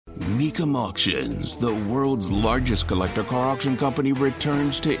Mecum Auctions, the world's largest collector car auction company,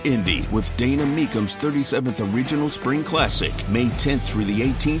 returns to Indy with Dana Mecum's 37th Original Spring Classic, May 10th through the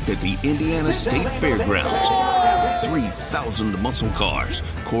 18th at the Indiana State Fairgrounds. 3,000 muscle cars,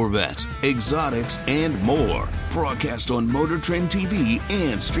 Corvettes, exotics, and more. Broadcast on Motor Trend TV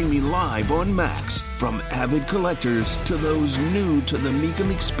and streaming live on Max. From avid collectors to those new to the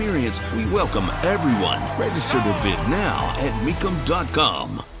Mecum experience, we welcome everyone. Register to bid now at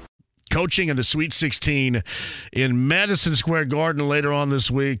Mecum.com. Coaching in the Sweet 16 in Madison Square Garden later on this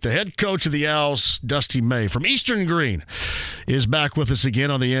week. The head coach of the Owls, Dusty May from Eastern Green, is back with us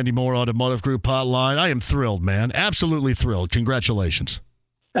again on the Andy Moore Automotive Group hotline. I am thrilled, man. Absolutely thrilled. Congratulations.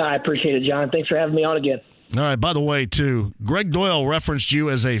 I appreciate it, John. Thanks for having me on again. All right, by the way, too, Greg Doyle referenced you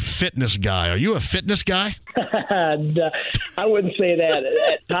as a fitness guy. Are you a fitness guy? I wouldn't say that.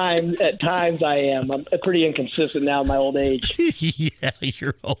 At times I am. I'm pretty inconsistent now in my old age. Yeah,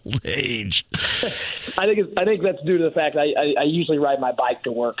 your old age. I think that's due to the fact I usually ride my bike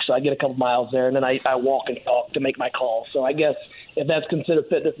to work, so I get a couple miles there, and then I walk and talk to make my calls. So I guess if that's considered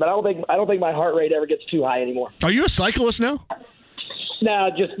fitness, but I don't think my heart rate ever gets too high anymore. Are you a cyclist now? No,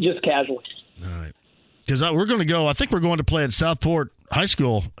 just casual. All right. Because we're going to go, I think we're going to play at Southport High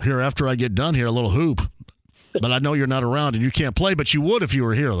School here after I get done here, a little hoop. But I know you're not around and you can't play, but you would if you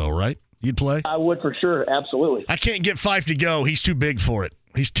were here, though, right? You'd play? I would for sure, absolutely. I can't get Fife to go. He's too big for it.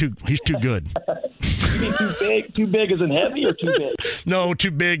 He's too good. You mean too big? Too big as in heavy or too big? No,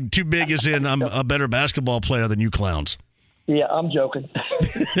 too big. Too big as in I'm a better basketball player than you clowns. Yeah, I'm joking.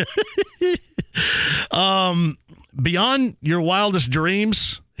 Beyond your wildest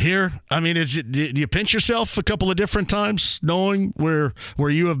dreams here, I mean, do you pinch yourself a couple of different times knowing where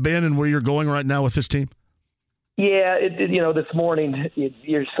you have been and where you're going right now with this team? Yeah, this morning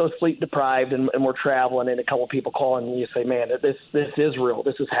you're so sleep deprived and we're traveling and a couple of people calling and you say, man, this is real.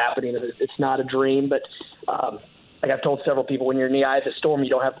 This is happening. It's not a dream. But like I've told several people, when you're in the eye of the storm, you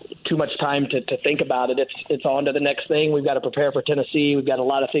don't have too much time to think about it. It's on to the next thing. We've got to prepare for Tennessee. We've got a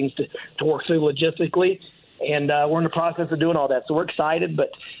lot of things to work through logistically. And we're in the process of doing all that. So we're excited, but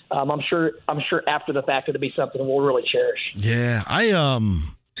I'm sure after the fact it'll be something we'll really cherish. Yeah, I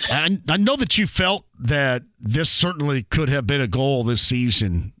know that you felt that this certainly could have been a goal this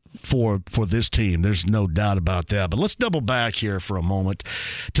season for this team. There's no doubt about that. But let's double back here for a moment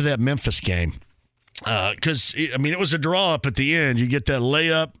to that Memphis game. Because, it was a draw up at the end. You get that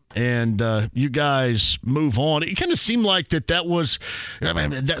layup, and you guys move on. It kind of seemed like that was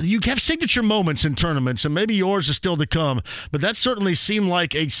you have signature moments in tournaments, and maybe yours is still to come, but that certainly seemed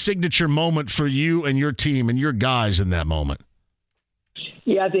like a signature moment for you and your team and your guys in that moment.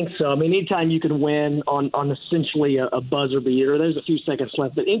 Yeah, I think so. I mean, anytime you can win on essentially a buzzer beater, there's a few seconds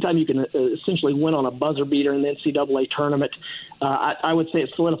left, but anytime you can essentially win on a buzzer beater in the NCAA tournament, I would say it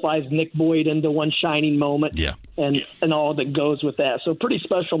solidifies Nick Boyd into one shining moment. Yeah. And all that goes with that. So pretty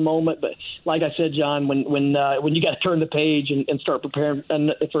special moment. But like I said, John, when you got to turn the page and start preparing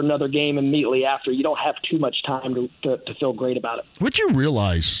for another game immediately after, you don't have too much time to feel great about it. Would you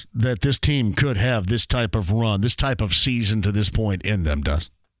realize that this team could have this type of run, this type of season to this point in them, Dust?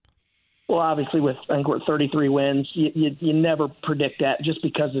 Well, obviously, I think we're at 33 wins. You never predict that just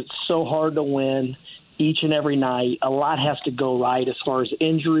because it's so hard to win each and every night. A lot has to go right as far as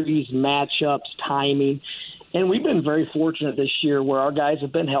injuries, matchups, timing. And we've been very fortunate this year where our guys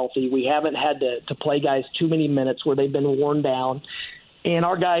have been healthy. We haven't had to play guys too many minutes where they've been worn down. And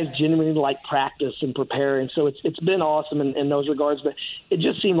our guys genuinely like practice and preparing. So it's been awesome in those regards. But it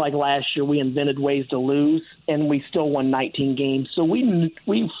just seemed like last year we invented ways to lose, and we still won 19 games. So we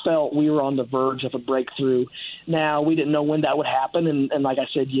felt we were on the verge of a breakthrough. Now, we didn't know when that would happen. And like I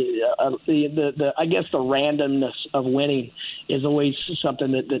said, I guess the randomness of winning is always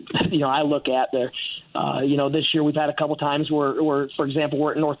something that I look at there. This year we've had a couple times where, for example,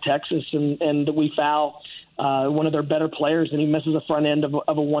 we're at North Texas and we foul one of their better players, and he misses a front end of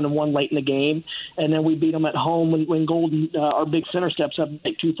a 1-on-1 late in the game. And then we beat them at home when Golden, our big center, steps up and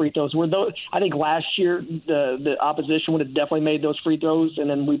make 2 free throws. I think last year the opposition would have definitely made those free throws, and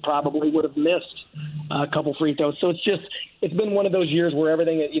then we probably would have missed a couple free throws. So it's been one of those years where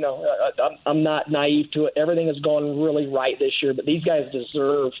everything, I'm not naive to it. Everything has gone really right this year, but these guys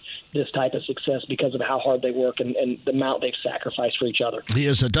deserve this type of success because of how hard they work and the amount they've sacrificed for each other. He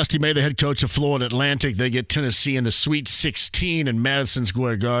is Dusty May, the head coach of Florida Atlantic. They get Tennessee in the Sweet 16 in Madison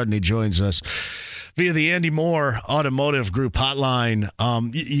Square Garden. He joins us via the Andy Moore Automotive Group hotline.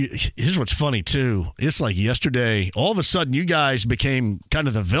 Here's what's funny, too. It's like yesterday, all of a sudden, you guys became kind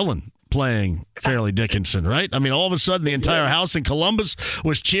of the villain playing Fairleigh Dickinson, right? I mean, all of a sudden, the entire house in Columbus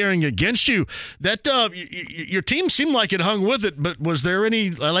was cheering against you. That your team seemed like it hung with it, but was there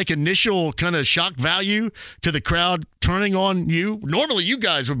any initial kind of shock value to the crowd turning on you? Normally, you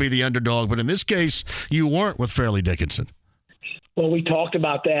guys would be the underdog, but in this case, you weren't with Fairleigh Dickinson. Well, we talked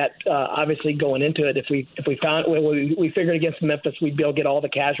about that, obviously, going into it. If we figured against Memphis, we'd be able to get all the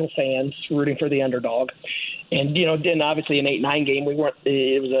casual fans rooting for the underdog. And, then obviously an 8-9 game, it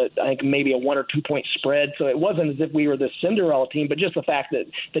was I think maybe a 1 or 2 point spread. So it wasn't as if we were the Cinderella team, but just the fact that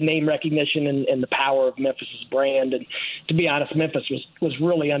the name recognition and the power of Memphis's brand. And to be honest, Memphis was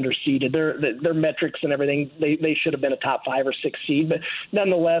really underseeded. Their metrics and everything, they should have been a top 5 or 6 seed, but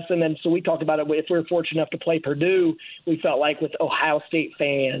nonetheless. And then, so we talked about it. If we were fortunate enough to play Purdue, we felt like with Ohio State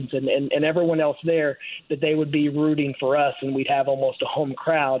fans and everyone else there, that they would be rooting for us and we'd have almost a home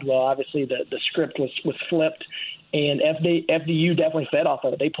crowd. Well, obviously the script was flipped. And FDU definitely fed off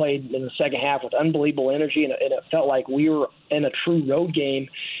of it. They played in the second half with unbelievable energy, and it felt like we were in a true road game.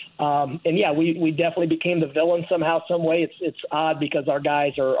 We definitely became the villain somehow, some way. It's odd because our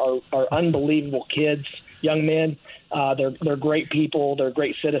guys are unbelievable kids, young men. They're great people. They're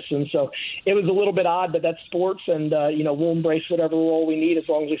great citizens. So it was a little bit odd, but that's sports, and we'll embrace whatever role we need as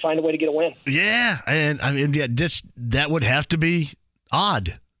long as we find a way to get a win. Yeah, and I mean, that would have to be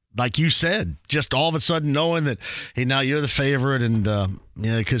odd. Like you said, just all of a sudden knowing that, hey, now you're the favorite, and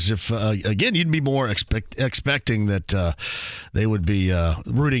because if again, you'd be more expecting that they would be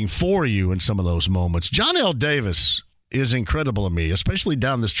rooting for you in some of those moments. John L. Davis is incredible to me, especially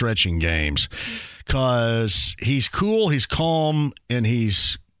down the stretch in games, because he's cool, he's calm, and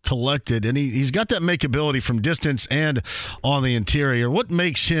he's collected, and he's got that makeability from distance and on the interior. What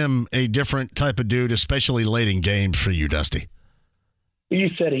makes him a different type of dude, especially late in games for you, Dusty? You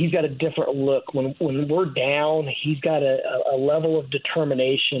said it, he's got a different look. When we're down, he's got a level of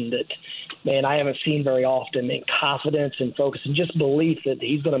determination that, man, I haven't seen very often, and confidence and focus and just belief that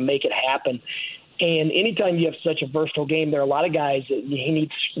he's going to make it happen. And anytime you have such a versatile game, there are a lot of guys that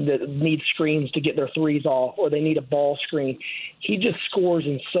need screens to get their threes off, or they need a ball screen. He just scores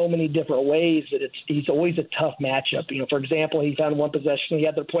in so many different ways that he's always a tough matchup. For example, he found one possession, he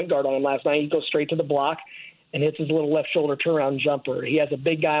had their point guard on him last night. He goes straight to the block and hits his little left shoulder turnaround jumper. He has a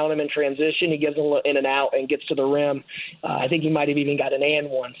big guy on him in transition. He gives him a little in and out and gets to the rim. I think he might have even got an and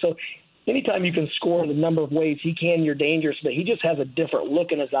one. So anytime you can score in the number of ways he can, you're dangerous. But he just has a different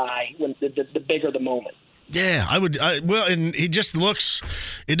look in his eye when the bigger the moment. Yeah, and he just looks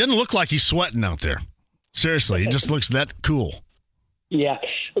 – it doesn't look like he's sweating out there. Seriously, he just looks that cool. Yeah.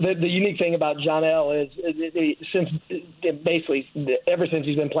 The unique thing about John L. is ever since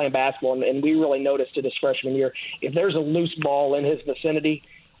he's been playing basketball, and we really noticed it his freshman year, if there's a loose ball in his vicinity,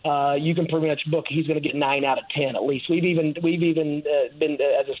 you can pretty much book he's going to get 9 out of 10 at least. We've even been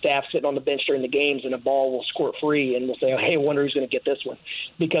as a staff sitting on the bench during the games, and a ball will squirt free, and we'll say, "Hey, I wonder who's going to get this one,"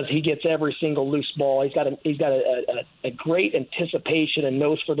 because he gets every single loose ball. He's got a great anticipation and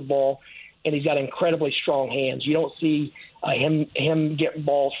nose for the ball, and he's got incredibly strong hands. You don't see him get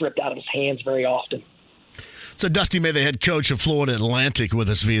balls ripped out of his hands very often. So Dusty May, the head coach of Florida Atlantic, with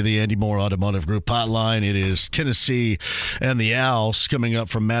us via the Andy Moore Automotive Group hotline. It is Tennessee and the Owls coming up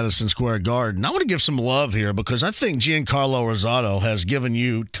from Madison Square Garden. I want to give some love here because I think Giancarlo Rosado has given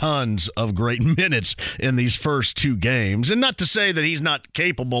you tons of great minutes in these first 2 games. And not to say that he's not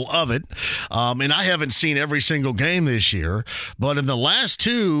capable of it. And I haven't seen every single game this year. But in the last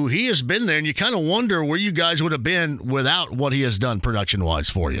 2, he has been there. And you kind of wonder where you guys would have been without what he has done production-wise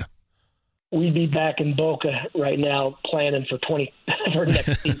for you. We'd be back in Boca right now planning for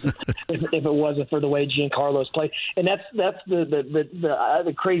next season if it wasn't for the way Giancarlo's played. And that's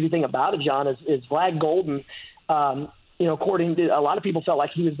the crazy thing about it, John, is Vlad Golden, according to a lot of people, felt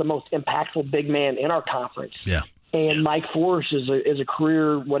like he was the most impactful big man in our conference. Yeah. And Mike Forrest is a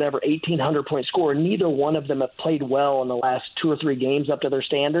career, 1,800-point scorer. Neither one of them have played well in the last 2 or 3 games up to their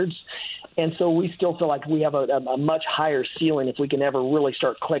standards. And so we still feel like we have a much higher ceiling if we can ever really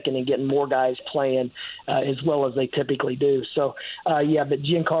start clicking and getting more guys playing as well as they typically do. So, but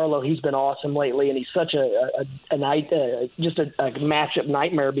Giancarlo, he's been awesome lately, and he's such a matchup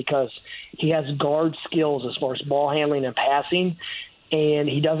nightmare because he has guard skills as far as ball handling and passing. And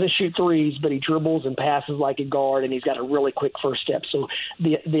he doesn't shoot threes, but he dribbles and passes like a guard, and he's got a really quick first step. So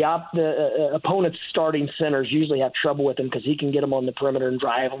the opponent's starting centers usually have trouble with him because he can get them on the perimeter and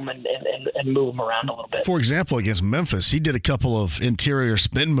drive them and move them around a little bit. For example, against Memphis, he did a couple of interior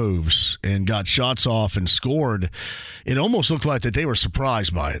spin moves and got shots off and scored. It almost looked like that they were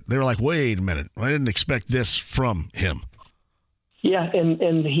surprised by it. They were like, wait a minute, I didn't expect this from him. Yeah,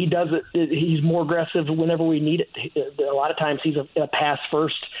 and he does it. He's more aggressive whenever we need it. A lot of times he's a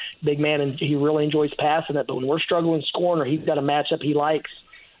pass-first big man, and he really enjoys passing it. But when we're struggling scoring or he's got a matchup he likes,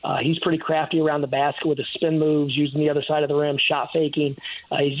 he's pretty crafty around the basket with his spin moves, using the other side of the rim, shot faking.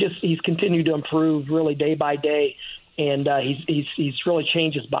 He's continued to improve really day by day. And he's really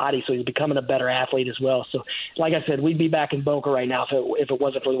changed his body, so he's becoming a better athlete as well. So, like I said, we'd be back in Boca right now if it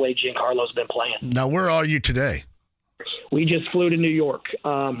wasn't for the way Giancarlo's been playing. Now, where are you today? We just flew to New York.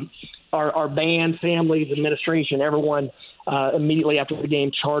 Our band, families, administration, everyone immediately after the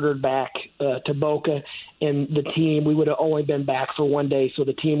game chartered back to Boca. And the team, we would have only been back for one day. So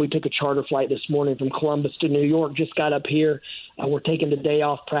the team, we took a charter flight this morning from Columbus to New York, just got up here. We're taking the day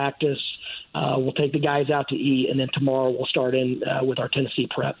off practice. We'll take the guys out to eat, and then tomorrow we'll start in with our Tennessee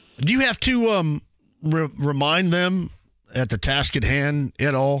prep. Do you have to remind them at the task at hand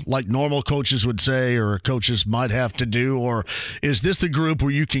at all, like normal coaches would say or coaches might have to do? Or is this the group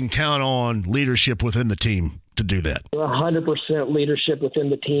where you can count on leadership within the team to do that? 100% leadership within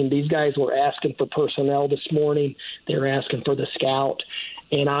the team. These guys were asking for personnel this morning. They were asking for the scout.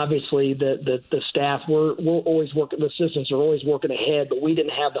 And obviously the staff, we're always working, the assistants are always working ahead, but we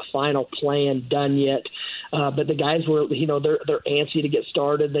didn't have the final plan done yet. But the guys were, they're antsy to get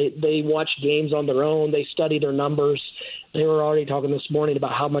started. They watch games on their own. They study their numbers. They were already talking this morning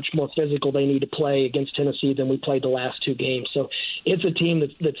about how much more physical they need to play against Tennessee than we played the last two games. So it's a team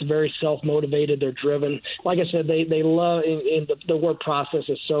that's very self-motivated. They're driven. Like I said, they love, and the word process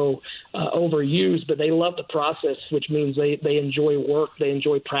is so overused, but they love the process, which means they enjoy work, they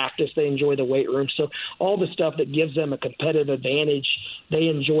enjoy practice, they enjoy the weight room. So all the stuff that gives them a competitive advantage, they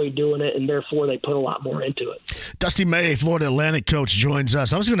enjoy doing it, and therefore they put a lot more into it. Dusty May, Florida Atlantic coach, joins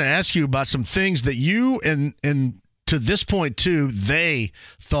us. I was going to ask you about some things that you and to this point, too, they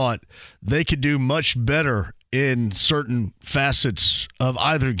thought they could do much better in certain facets of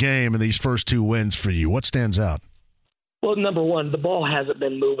either game in these first two wins for you. What stands out? Well, number one, the ball hasn't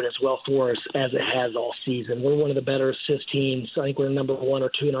been moving as well for us as it has all season. We're one of the better assist teams. I think we're number 1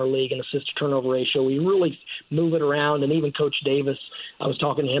 or 2 in our league in assist-to-turnover ratio. We really move it around, and even Coach Davis, I was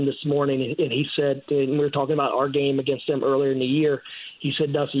talking to him this morning, and he said, and we were talking about our game against them earlier in the year, he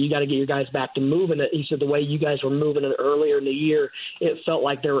said, Dusty, you got to get your guys back to moving it. He said the way you guys were moving it earlier in the year, it felt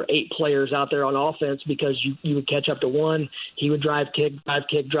like there were 8 players out there on offense because you would catch up to one, he would drive, kick.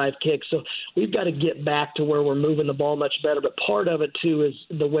 So we've got to get back to where we're moving the ball much better. But part of it, too, is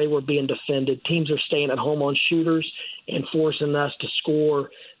the way we're being defended. Teams are staying at home on shooters and forcing us to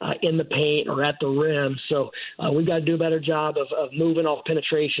score in the paint or at the rim. So we've got to do a better job of moving off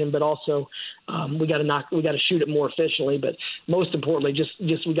penetration, but also we got to shoot it more efficiently. But most importantly,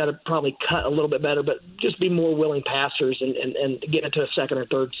 just we got to probably cut a little bit better, but just be more willing passers and get into a second or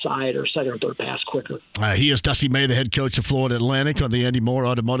third side or second or third pass quicker. He is Dusty May, the head coach of Florida Atlantic on the Andy Moore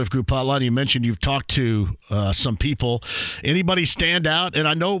Automotive Group hotline. You mentioned you've talked to some people. Anybody stand out? And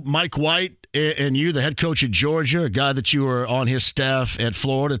I know Mike White and you, the head coach at Georgia, a guy that you were on his staff at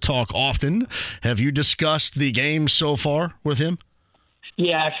Florida, talk often. Have you discussed the game so far with him?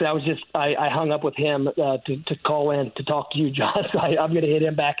 Yeah, actually, I hung up with him to call in to talk to you, John. So I'm going to hit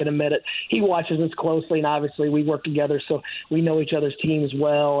him back in a minute. He watches us closely, and obviously we work together, so we know each other's teams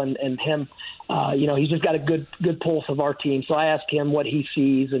well. And him, he's just got a good pulse of our team. So I asked him what he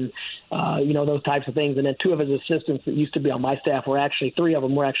sees and those types of things. And then 2 of his assistants that used to be on my staff 3 of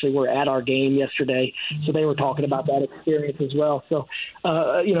them were at our game yesterday, so they were talking about that experience as well. So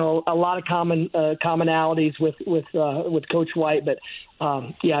a lot of commonalities with Coach White, but.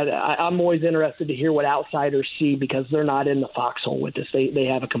 I'm always interested to hear what outsiders see because they're not in the foxhole with us. They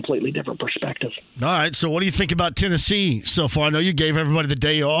have a completely different perspective. All right, so what do you think about Tennessee so far? I know you gave everybody the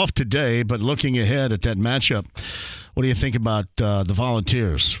day off today, but looking ahead at that matchup, what do you think about the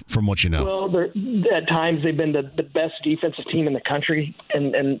Volunteers from what you know? Well, at times they've been the best defensive team in the country,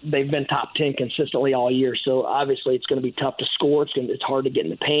 and they've been top 10 consistently all year. So obviously it's going to be tough to score. It's hard to get in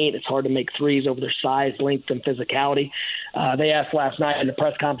the paint. It's hard to make threes over their size, length, and physicality. They asked last night in the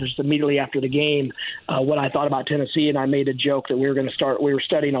press conference immediately after the game what I thought about Tennessee, and I made a joke that we were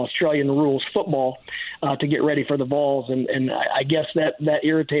studying Australian rules football to get ready for the Vols, and I guess that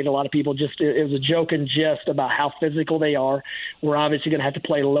irritated a lot of people. It was a joke and jest about how physical they are. We're obviously going to have to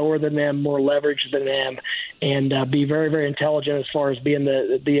play lower than them, more leverage than them, and be very, very intelligent as far as being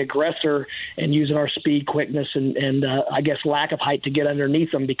the aggressor and using our speed, quickness, and I guess lack of height to get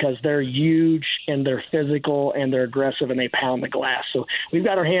underneath them because they're huge and they're physical and they're aggressive and they pound the glass. So we've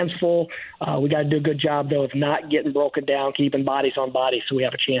got our hands full. We got to do a good job, though, of not getting broken down, keeping bodies on bodies so we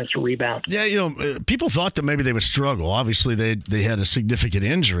have a chance to rebound. Yeah, people thought that maybe they would struggle. Obviously, they had a significant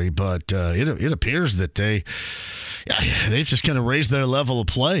injury, but it appears that they've just kind of raised their level of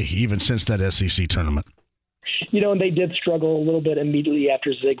play even since that SEC tournament. And they did struggle a little bit immediately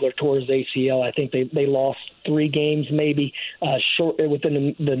after Ziegler tore his ACL. I think they lost 3 games maybe short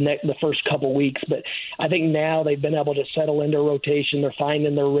within the first couple weeks. But I think now they've been able to settle into rotation. They're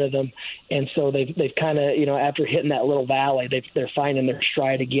finding their rhythm, and so they've kind of after hitting that little valley, they're finding their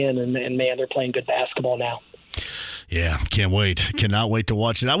stride again. And man, they're playing good basketball now. Yeah, can't wait. Cannot wait to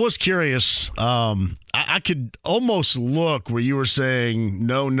watch it. I was curious. I could almost look where you were saying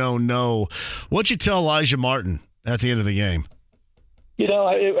no. What'd you tell Elijah Martin at the end of the game?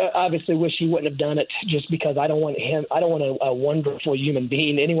 I obviously wish he wouldn't have done it, just because I don't want a wonderful human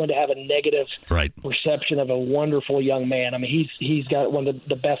being, anyone to have a negative perception of a wonderful young man. I mean, he's got one of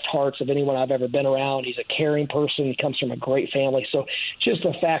the best hearts of anyone I've ever been around. He's a caring person. He comes from a great family. So just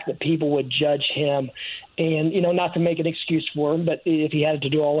the fact that people would judge him, and, not to make an excuse for him, but if he had to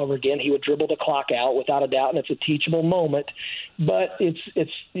do it all over again, he would dribble the clock out without a doubt, and it's a teachable moment. But it's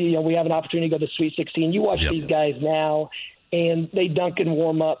we have an opportunity to go to the Sweet 16. You watch these guys now, and they dunk in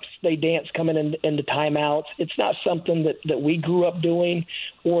warm-ups, they dance coming into timeouts. It's not something that we grew up doing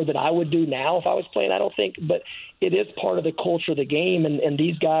or that I would do now if I was playing, I don't think. But it is part of the culture of the game, and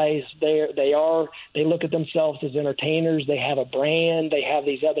these guys, they look at themselves as entertainers. They have a brand. They have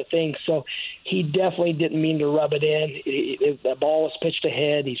these other things. So he definitely didn't mean to rub it in. The ball was pitched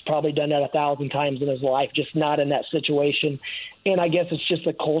ahead. He's probably done that 1,000 times in his life, just not in that situation. And I guess it's just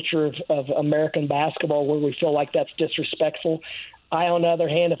the culture of American basketball where we feel like that's disrespectful. On the other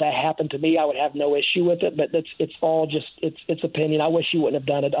hand, if that happened to me, I would have no issue with it. But it's all just it's opinion. I wish you wouldn't have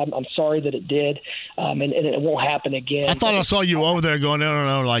done it. I'm sorry that it did, and it won't happen again. I thought I saw you over there going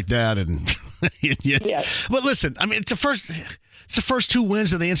no like that, and yeah. But listen, I mean, it's the first 2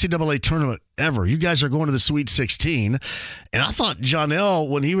 wins of the NCAA tournament ever. You guys are going to the Sweet 16, and I thought John L.,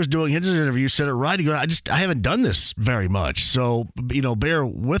 when he was doing his interview, said it right. He goes, I haven't done this very much, so bear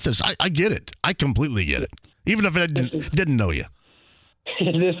with us. I get it. I completely get it, even if I didn't know you.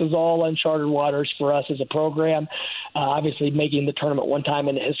 This is all uncharted waters for us as a program. Obviously, making the tournament one time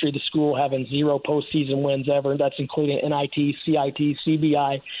in the history of the school, having 0 postseason wins ever. That's including NIT, CIT,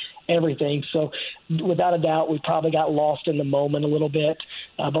 CBI, everything. So without a doubt, we probably got lost in the moment a little bit.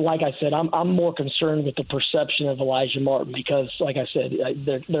 But like I said, I'm more concerned with the perception of Elijah Martin because, like I said,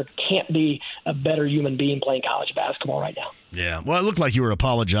 there can't be a better human being playing college basketball right now. Yeah, well, it looked like you were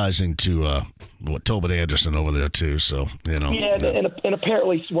apologizing to Tobin Anderson over there too. So Yeah, and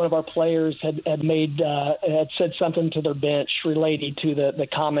apparently one of our players had said something to their bench related to the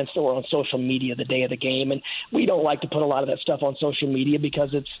comments that were on social media the day of the game, and we don't like to put a lot of that stuff on social media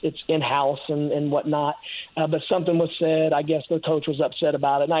because it's in house and whatnot. But something was said. I guess the coach was upset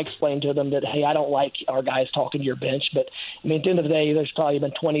about it, and I explained to them that, hey, I don't like our guys talking to your bench, but I mean at the end of the day, there's probably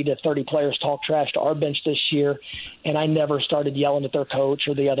been 20 to 30 players talk trash to our bench this year, and I never started yelling at their coach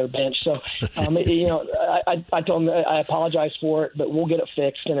or the other bench. So, I told them I apologize for it, but we'll get it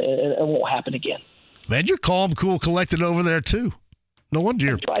fixed and it won't happen again. Man, you're calm, cool, collected over there too. No wonder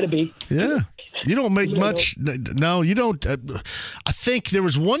you're. I try to be. Yeah. You don't make much. No, you don't. I think there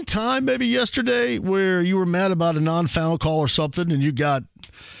was one time maybe yesterday where you were mad about a non-foul call or something, and you got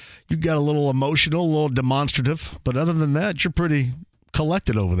a little emotional, a little demonstrative. But other than that, you're pretty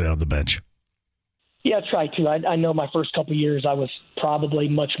collected over there on the bench. Yeah, I try to. I know my first couple of years I was probably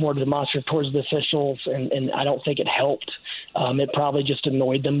much more demonstrative towards the officials, and I don't think it helped. It probably just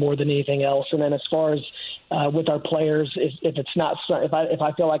annoyed them more than anything else. And then as far as with our players, if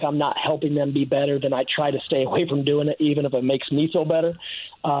I feel like I'm not helping them be better, then I try to stay away from doing it, even if it makes me feel better.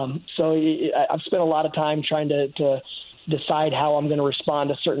 So I've spent a lot of time trying to decide how I'm going to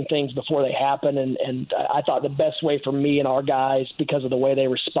respond to certain things before they happen. And I thought the best way for me and our guys, because of the way they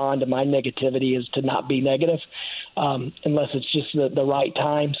respond to my negativity, is to not be negative unless it's just the right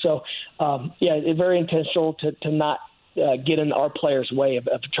time. So, it's very intentional to not get in our players' way of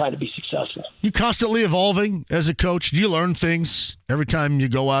trying to be successful. You constantly evolving as a coach. Do you learn things every time you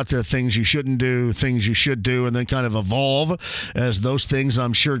go out there, things you shouldn't do, things you should do, and then kind of evolve as those things,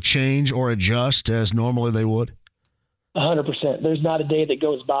 I'm sure, change or adjust as normally they would? 100%. There's not a day that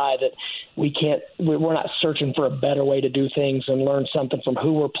goes by that we're not searching for a better way to do things and learn something from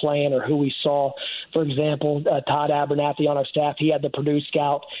who we're playing or who we saw. For example, Todd Abernathy on our staff, he had the Purdue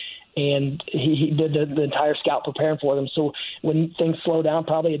scout, and he did the entire scout preparing for them. So when things slow down,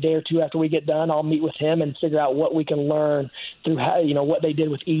 probably a day or two after we get done, I'll meet with him and figure out what we can learn through how, what they did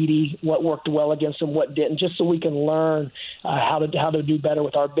with Edey, what worked well against them, what didn't, just so we can learn how to do better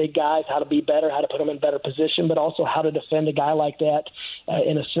with our big guys, how to be better, how to put them in better position, but also how to defend a guy like that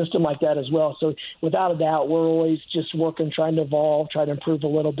in a system like that as well. So without a doubt, we're always just working, trying to evolve, try to improve a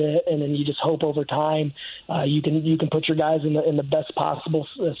little bit, and then you just hope over time you can put your guys in the best possible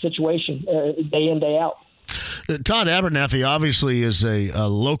situation day in, day out. Todd Abernathy obviously is a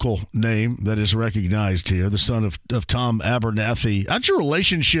local name that is recognized here, the son of Tom Abernathy. How'd your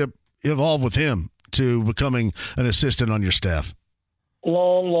relationship evolve with him to becoming an assistant on your staff?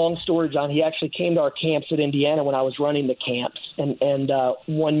 Long story, John. He actually came to our camps at Indiana when I was running the camps. And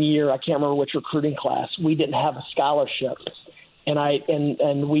 1 year, I can't remember which recruiting class, we didn't have a scholarship.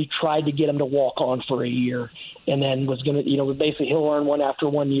 And we tried to get him to walk on for a year, and then was going to, basically he'll earn one after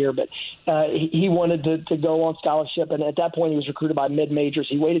 1 year. But he wanted to go on scholarship, and at that point he was recruited by mid-majors.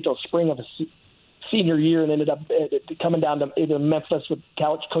 He waited till spring of his senior year and ended up coming down to either Memphis with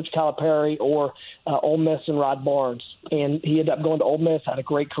Coach Calipari or Ole Miss and Rod Barnes. And he ended up going to Ole Miss, had a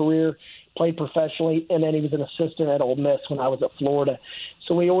great career, played professionally, and then he was an assistant at Ole Miss when I was at Florida.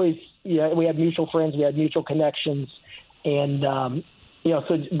 So we always, we had mutual friends, we had mutual connections. And,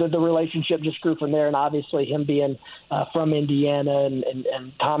 so the relationship just grew from there. And obviously him being from Indiana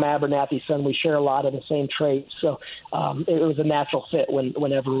and Tom Abernathy's son, we share a lot of the same traits. So it was a natural fit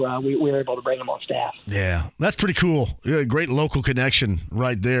whenever we were able to bring him on staff. Yeah, that's pretty cool. Yeah, great local connection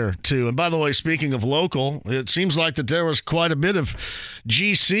right there, too. And by the way, speaking of local, it seems like that there was quite a bit of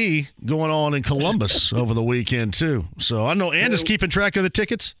GC going on in Columbus over the weekend, too. So I know Ann is keeping track of the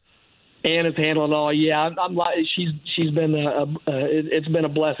tickets. Ann is handling all. Yeah, I'm like she's been it's been a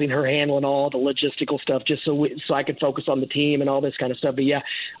blessing, her handling all the logistical stuff just so I could focus on the team and all this kind of stuff. But yeah,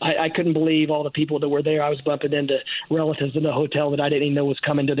 I couldn't believe all the people that were there. I was bumping into relatives in the hotel that I didn't even know was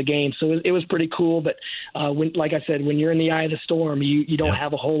coming to the game. So it was pretty cool. But like I said, when you're in the eye of the storm, you don't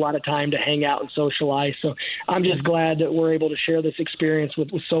have a whole lot of time to hang out and socialize. So I'm just glad that we're able to share this experience with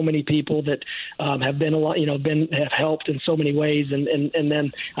so many people that have been a lot, have helped in so many ways. And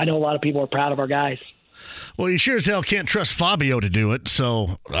then I know a lot of people are proud of our guys. Well, you sure as hell can't trust Fabio to do it,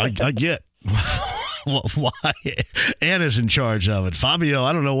 so I get why Anna's in charge of it. Fabio,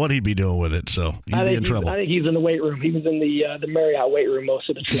 I don't know what he'd be doing with it, so he'd be in trouble. I think he's in the weight room. He was in the Marriott weight room most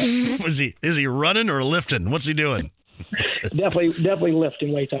of the trip. Is he running or lifting? What's he doing? definitely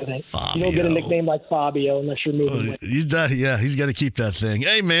lifting weights, I think. Fabio. You don't get a nickname like Fabio unless you're moving weights. He's got to keep that thing.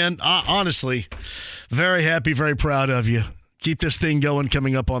 Hey, man, honestly, very happy, very proud of you. Keep this thing going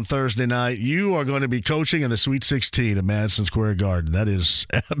coming up on Thursday night. You are going to be coaching in the Sweet 16 at Madison Square Garden. That is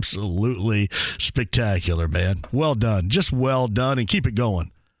absolutely spectacular, man. Well done. Just well done, and keep it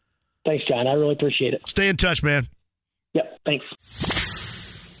going. Thanks, John. I really appreciate it. Stay in touch, man. Yep, thanks.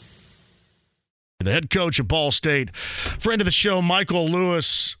 The head coach of Ball State, friend of the show, Michael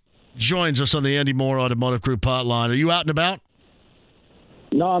Lewis, joins us on the Andy Moore Automotive Group hotline. Are you out and about?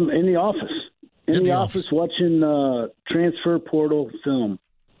 No, I'm in the office. In the office watching transfer portal film.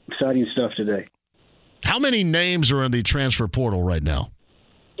 Exciting stuff today. How many names are in the transfer portal right now?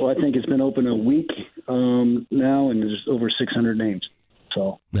 Well, I think it's been open a week now, and there's over 600 names.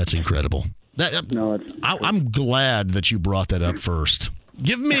 So that's incredible. I'm glad that you brought that up first.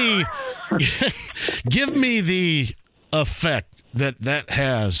 Give me the effect that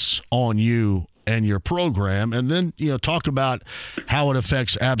has on you and your program, and then talk about how it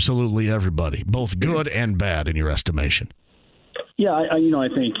affects absolutely everybody, both good and bad, in your estimation. Yeah, I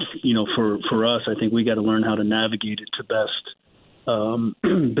think for us, I think we got to learn how to navigate it to best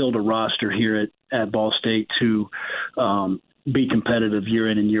build a roster here at Ball State to be competitive year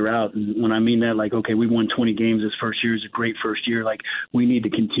in and year out. And when I mean that, like, okay, we won 20 games this first year. It's a great first year. Like, we need to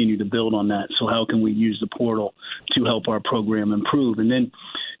continue to build on that. So how can we use the portal to help our program improve? And then,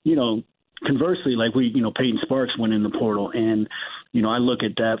 conversely, like Peyton Sparks went in the portal, and I look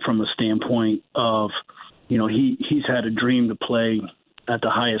at that from a standpoint of he's had a dream to play at the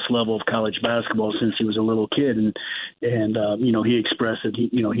highest level of college basketball since he was a little kid, and he expressed it.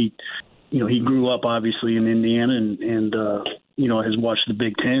 He grew up obviously in Indiana and has watched the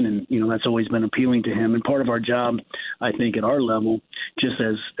Big Ten, and that's always been appealing to him. And part of our job, I think, at our level, just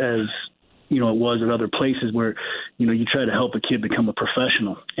as it was at other places where, you try to help a kid become a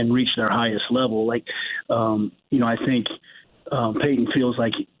professional and reach their highest level. Like, I think Peyton feels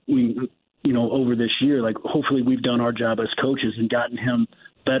like we, over this year, like, hopefully we've done our job as coaches and gotten him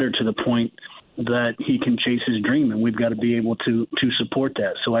better to the point that he can chase his dream, and we've got to be able to support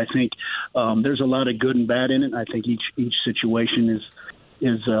that. So I think there's a lot of good and bad in it. I think each situation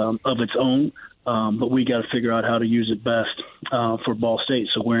is of its own. But we got to figure out how to use it best for Ball State.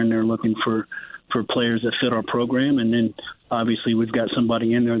 So we're in there looking for players that fit our program. And then obviously we've got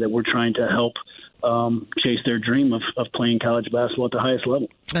somebody in there that we're trying to help chase their dream of playing college basketball at the highest level.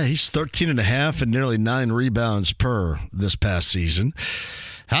 Hey, he's 13.5 and nearly 9 rebounds per this past season.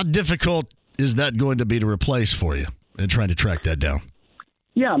 How difficult is that going to be to replace for you in trying to track that down?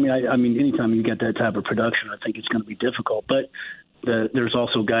 Yeah, I mean, anytime you get that type of production, I think it's going to be difficult. But there's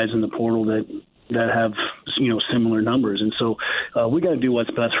also guys in the portal that have, similar numbers. And so we got to do what's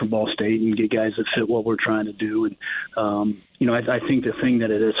best for Ball State and get guys that fit what we're trying to do. And, I think the thing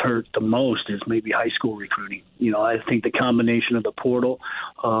that it has hurt the most is maybe high school recruiting. I think the combination of the portal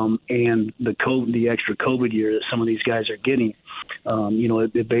and the extra COVID year that some of these guys are getting,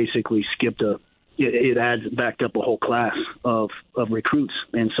 it basically skipped it adds backed up a whole class of recruits.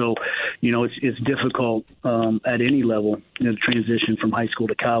 And so, it's difficult at any level, the transition from high school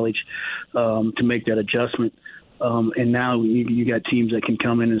to college to make that adjustment. And now you got teams that can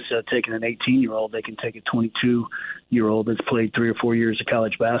come in, instead of taking an 18-year-old, they can take a 22-year-old that's played 3 or 4 years of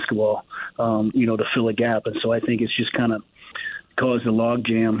college basketball, to fill a gap. And so I think it's just kind of caused a log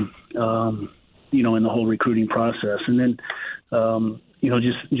jam, in the whole recruiting process. And then,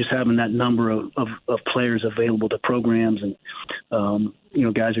 just having that number of players available to programs, and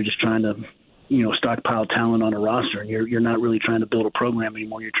guys are just trying to stockpile talent on a roster, and you're not really trying to build a program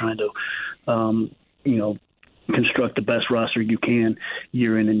anymore. You're trying to construct the best roster you can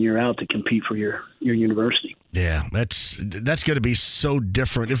year in and year out to compete for your university. Yeah, that's going to be so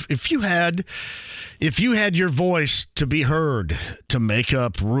different. If you had your voice to be heard to make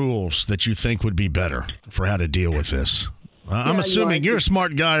up rules that you think would be better for how to deal with this. I'm assuming you're a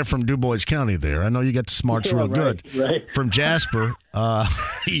smart guy from Du Bois County there. I know you got the smarts real good. Right. From Jasper.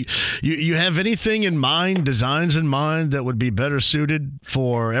 You have anything in mind, designs in mind that would be better suited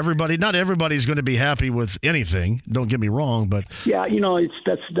for everybody? Not everybody's going to be happy with anything. Don't get me wrong, but yeah,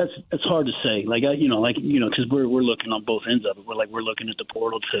 that's hard to say. Because we're looking on both ends of it. We're looking at the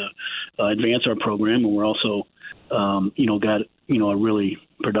portal to advance our program, and we're also got a really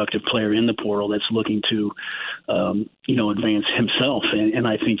productive player in the portal that's looking to advance himself, and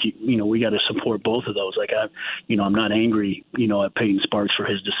I think we got to support both of those. I'm not angry at Peyton Sparks for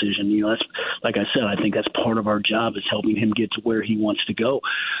his decision. That's, like I said, I think that's part of our job, is helping him get to where he wants to go.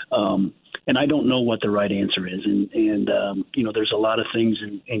 And I don't know what the right answer is. And there's a lot of things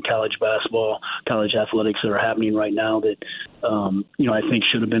in college basketball, college athletics that are happening right now that, I think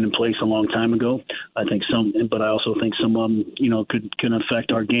should have been in place a long time ago. But I also think some of them, can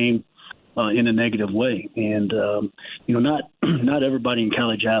affect our game in a negative way. And, not everybody in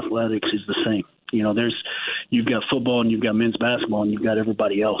college athletics is the same. You've got football and you've got men's basketball and you've got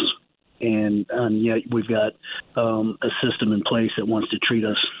everybody else. And yet we've got a system in place that wants to treat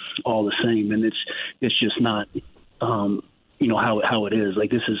us all the same, and it's just not how it is.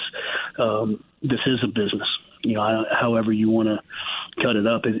 This is a business. However you want to cut it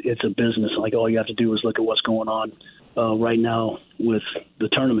up, it's a business. All you have to do is look at what's going on right now with the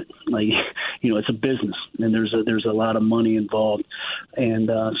tournament. It's a business, and there's a lot of money involved, and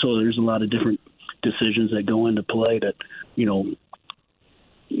so there's a lot of different decisions that go into play that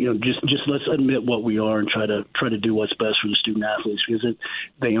just let's admit what we are and try to do what's best for the student athletes, because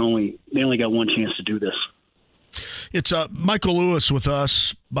they only got one chance to do this. It's Michael Lewis with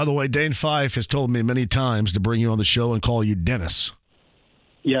us. By the way, Dane Fife has told me many times to bring you on the show and call you Dennis.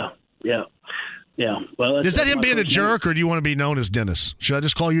 Yeah. Well, is that him being a jerk, or do you want to be known as Dennis? Should I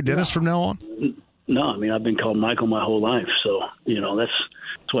just call you Dennis from now on? No, I've been called Michael my whole life, so that's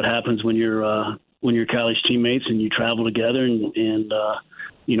what happens when you're college teammates and you travel together and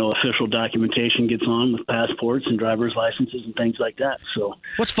official documentation gets on with passports and driver's licenses and things like that. So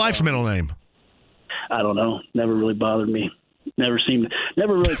what's Fife's middle name? I don't know. Never really bothered me. Never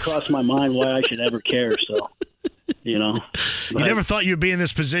really crossed my mind why I should ever care. So, You never thought you'd be in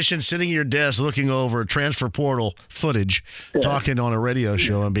this position, sitting at your desk, looking over transfer portal footage, talking on a radio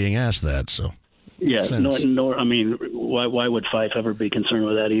show and being asked that. So, yeah, why would Fife ever be concerned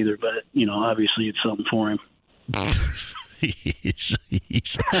with that either? But obviously it's something for him.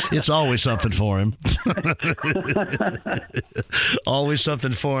 It's always something for him. Always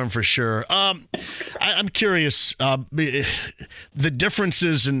something for him, for sure. I'm curious, the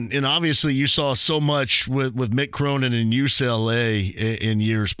differences, and obviously you saw so much with Mick Cronin and UCLA in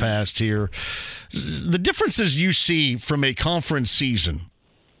years past here. The differences you see from a conference season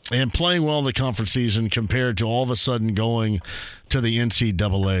and playing well in the conference season compared to all of a sudden going to the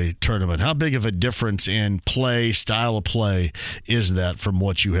NCAA tournament? How big of a difference in play, style of play, is that from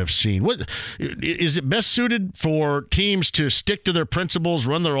what you have seen? What is it best suited for teams to stick to their principles,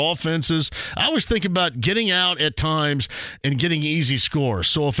 run their offenses? I always think about getting out at times and getting easy scores.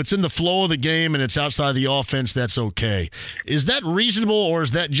 So if it's in the flow of the game and it's outside the offense, that's okay. Is that reasonable, or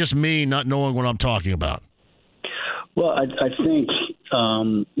is that just me not knowing what I'm talking about? Well, I think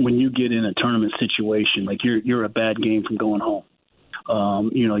when you get in a tournament situation, like you're a bad game from going home.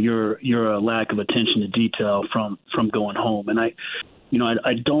 You're a lack of attention to detail from going home, and I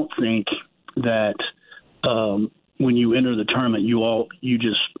don't think that when you enter the tournament, you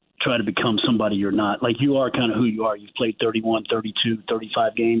just try to become somebody you're not. Like, you are kind of who you are. You've played 31, 32,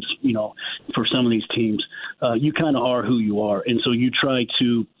 35 games. For some of these teams, you kind of are who you are, and so you try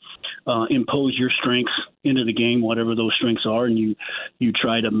to impose your strengths into the game, whatever those strengths are, and you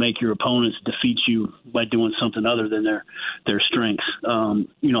try to make your opponents defeat you by doing something other than their strengths.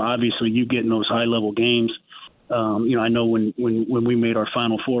 Obviously you get in those high level games. I know when we made our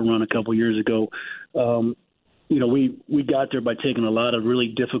Final Four run a couple years ago, we got there by taking a lot of really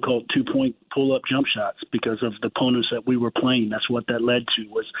difficult 2-point pull-up jump shots because of the opponents that we were playing. That's what that led to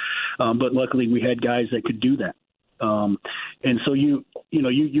was, but luckily we had guys that could do that. And so you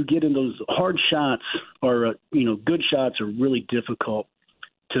get in those hard shots, or good shots are really difficult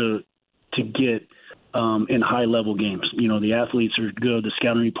to get in high level games. The athletes are good, the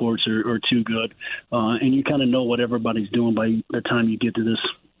scouting reports are too good, and you kind of know what everybody's doing by the time you get to this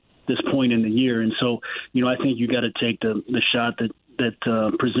point in the year. And so I think you got to take the shot that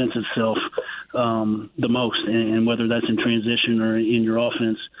presents itself the most, and whether that's in transition or in your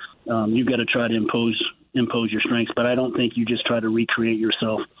offense, you've got to try to impose your strengths. But I don't think you just try to recreate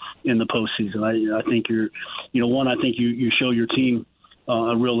yourself in the postseason. I think I think you show your team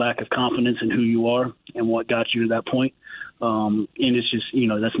a real lack of confidence in who you are and what got you to that point. And it's just,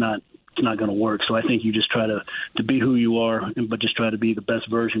 it's not going to work. So I think you just try to be who you are, but just try to be the best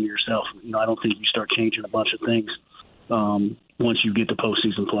version of yourself. I don't think you start changing a bunch of things once you get to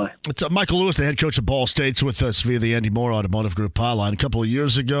postseason play. It's Michael Lewis, the head coach of Ball State's with us via the Andy Moore Automotive Group hotline. A couple of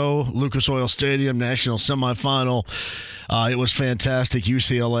years ago, Lucas Oil Stadium, national semifinal. It was fantastic.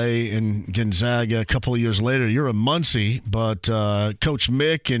 UCLA and Gonzaga. A couple of years later, you're in Muncie, but Coach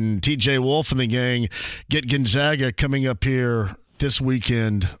Mick and TJ Wolf and the gang get Gonzaga coming up here this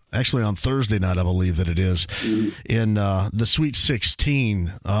weekend, actually on Thursday night, I believe that it is, in the Sweet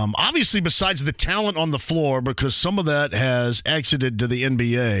 16. Obviously, besides the talent on the floor, because some of that has exited to the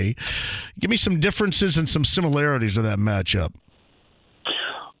NBA, give me some differences and some similarities to that matchup.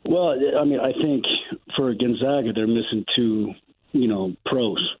 Well, I think for Gonzaga, they're missing two,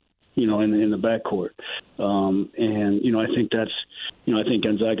 pros, in the backcourt. And, I think I think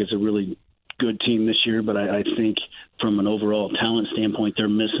Gonzaga's a really good team this year, but I think from an overall talent standpoint, they're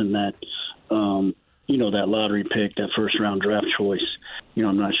missing that, that lottery pick, that first round draft choice.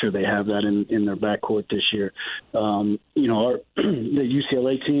 I'm not sure they have that in their backcourt this year. The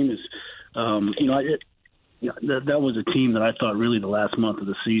UCLA team is, that was a team that I thought really the last month of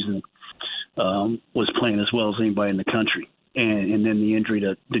the season was playing as well as anybody in the country. And then the injury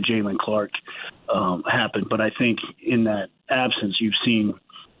to Jalen Clark happened. But I think in that absence, you've seen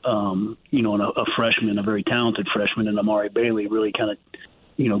a freshman, a very talented freshman in Amari Bailey really kind of,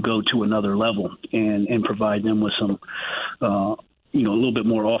 go to another level and provide them with some, a little bit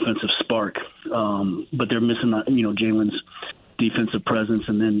more offensive spark. But they're missing, Jalen's defensive presence.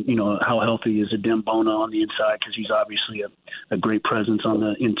 And then, how healthy is Adem Bona on the inside, because he's obviously a great presence on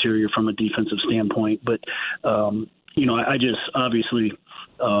the interior from a defensive standpoint. But, I just obviously,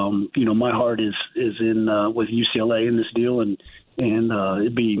 my heart is in with UCLA in this deal, and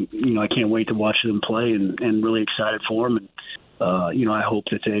it'd be, I can't wait to watch them play and really excited for them. And, I hope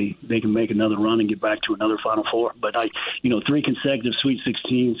that they can make another run and get back to another Final Four. But 3 consecutive Sweet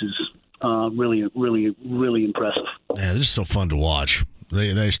 16s is really, really, really impressive. Yeah, this is so fun to watch.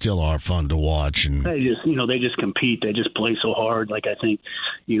 They still are fun to watch, and they just compete. They just play so hard. Like I think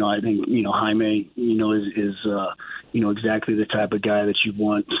Jaime, is exactly the type of guy that you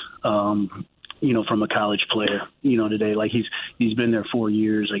want, from a college player, today. Like he's been there 4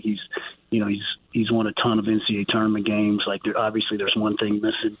 years. Like he's won a ton of NCAA tournament games. Like there's one thing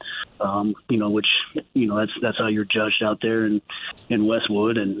missing, which that's how you're judged out there in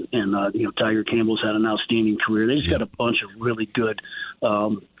Westwood, and Tiger Campbell's had an outstanding career. They just got a bunch of really good,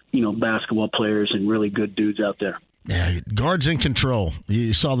 basketball players and really good dudes out there. Yeah, guards in control.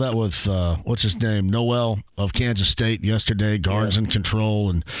 You saw that with what's his name, Noel of Kansas State yesterday. Guards in control,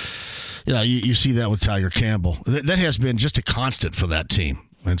 and you see that with Tiger Campbell. That has been just a constant for that team.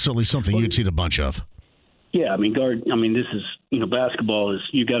 and certainly something you'd seen a bunch of. Yeah, I mean, this is, basketball is,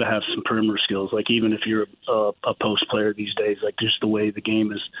 you got to have some perimeter skills. Like, even if you're a post player these days, like, just the way the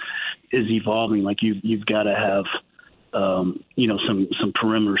game is evolving, like, you've got to have, some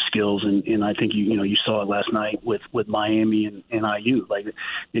perimeter skills. And I think, you saw it last night with Miami and IU. Like,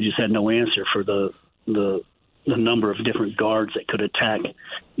 they just had no answer for the number of different guards that could attack,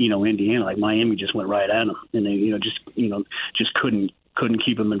 Indiana. Like, Miami just went right at them, and they, just couldn't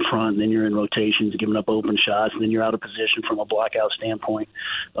keep them in front. And then you're in rotations, giving up open shots, and then you're out of position from a blockout standpoint.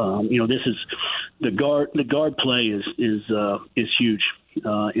 This is the guard play is huge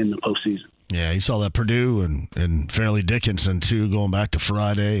in the postseason. Yeah, you saw that Purdue and Fairleigh Dickinson too, going back to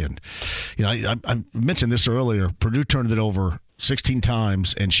Friday. And I mentioned this earlier. Purdue turned it over 16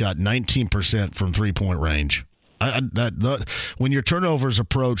 times and shot 19% from 3-point range. When your turnovers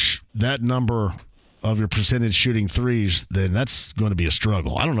approach that number of your percentage shooting threes, then that's going to be a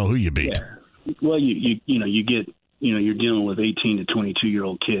struggle. I don't know who you beat. Yeah. Well, you get, you're dealing with 18 to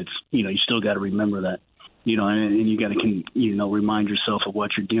 22-year-old kids. You still got to remember that, and you got to, remind yourself of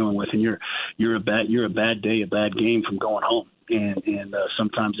what you're dealing with. And you're a bad day, a bad game from going home. And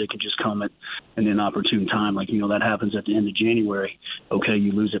sometimes they can just come at an inopportune time. Like, that happens at the end of January. Okay,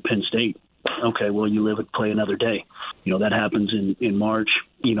 you lose at Penn State. Okay, well, you live and play another day. That happens in March,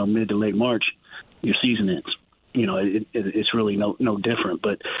 mid to late March. Your season ends. It's really no different.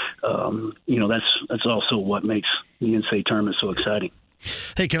 But that's also what makes the NCAA tournament so exciting.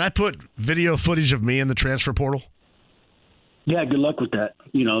 Hey, can I put video footage of me in the transfer portal? Yeah, good luck with that.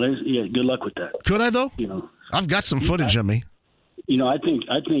 Good luck with that. Could I though? I've got some footage of me. I think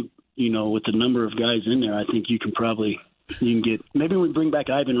with the number of guys in there, I think you can get. Maybe we bring back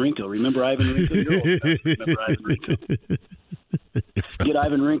Ivan Rinko. Remember Ivan Rinko? Remember Ivan Rinko? Get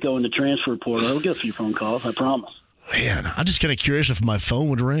Ivan Rinko in the transfer portal. He'll get a few phone calls, I promise. Man, I'm just kind of curious if my phone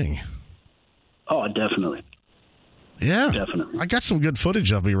would ring. Oh, definitely. Yeah. Definitely. I got some good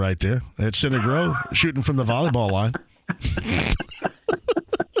footage of me right there at Center Grove shooting from the volleyball line.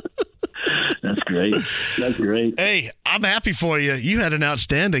 That's great. That's great. Hey, I'm happy for you. You had an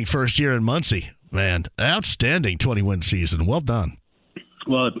outstanding first year in Muncie, man. Outstanding 20-win season. Well done.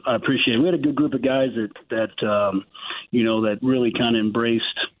 Well, I appreciate it. We had a good group of guys that really kind of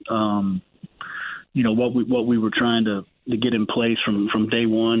embraced, what we were trying to get in place from day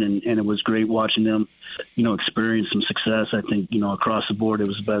one, and it was great watching them, experience some success. I think, across the board, it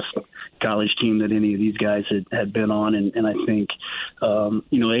was the best college team that any of these guys had been on, and I think,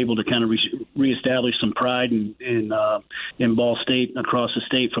 able to kind of reestablish some pride in Ball State, across the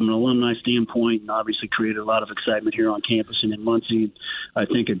state from an alumni standpoint, and obviously created a lot of excitement here on campus and in Muncie. I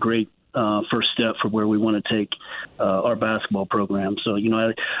think a great first step for where we want to take our basketball program. So,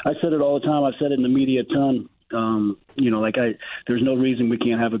 I said it all the time. I've said it in the media a ton. There's no reason we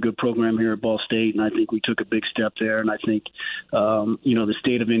can't have a good program here at Ball State, and I think we took a big step there. And I think, the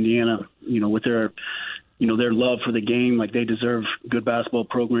state of Indiana, with their love for the game, like, they deserve good basketball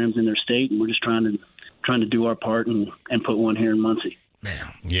programs in their state, and we're just trying to do our part and put one here in Muncie.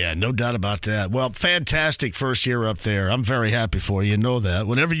 Man, yeah, no doubt about that. Well, fantastic first year up there. I'm very happy for you. You know that.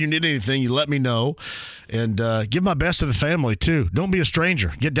 Whenever you need anything, you let me know. And give my best to the family, too. Don't be a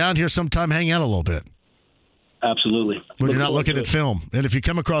stranger. Get down here sometime, hang out a little bit. Absolutely. When you're not looking at film. And if you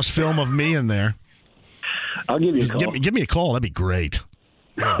come across film of me in there, I'll give you a call. Give me a call. That'd be great.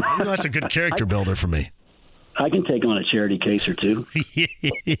 That's a good character builder for me. I can take on a charity case or two.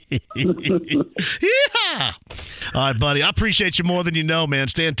 Yeah. All right, buddy. I appreciate you more than you know, man.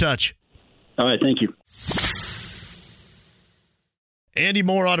 Stay in touch. All right. Thank you. Andy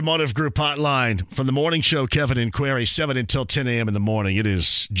Moore Automotive Group hotline from the morning show, Kevin and Query, 7 until 10 a.m. in the morning. It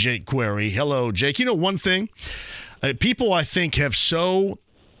is Jake Query. Hello, Jake. One thing, people I think have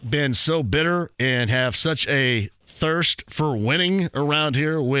been so bitter and have such a thirst for winning around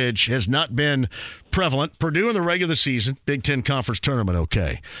here, which has not been prevalent. Purdue in the regular season, Big Ten Conference tournament,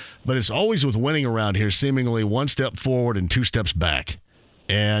 okay. But it's always with winning around here, seemingly one step forward and two steps back.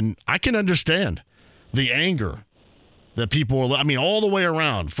 And I can understand the anger that people are, all the way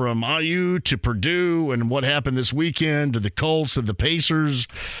around, from IU to Purdue and what happened this weekend to the Colts and the Pacers.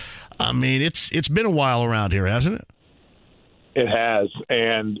 It's been a while around here, hasn't it? It has.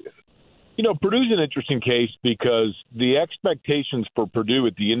 And, Purdue's an interesting case because the expectations for Purdue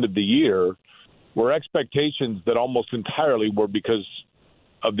at the end of the year were expectations that almost entirely were because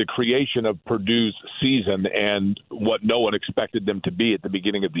of the creation of Purdue's season and what no one expected them to be at the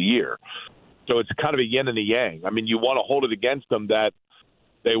beginning of the year. So it's kind of a yin and a yang. You want to hold it against them that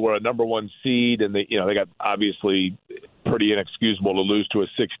they were a number one seed and they got obviously pretty inexcusable to lose to a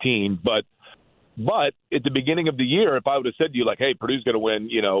 16, but But at the beginning of the year, if I would have said to you, like, hey, Purdue's going to win,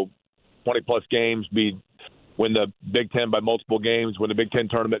 20-plus games, win the Big Ten by multiple games, win the Big Ten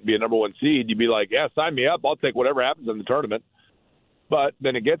tournament, be a number one seed, you'd be like, yeah, sign me up. I'll take whatever happens in the tournament. But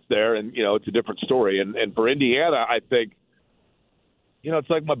then it gets there, and, it's a different story. And for Indiana, I think, it's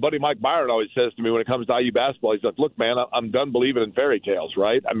like my buddy Mike Byron always says to me when it comes to IU basketball. He's like, look, man, I'm done believing in fairy tales,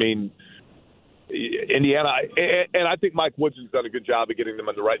 right? I mean, Indiana, and I think Mike Woods has done a good job of getting them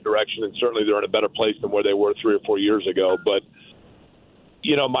in the right direction, and certainly they're in a better place than where they were 3 or 4 years ago. But,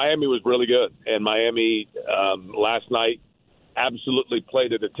 Miami was really good, and Miami last night absolutely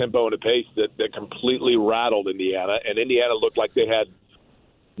played at a tempo and a pace that completely rattled Indiana, and Indiana looked like they had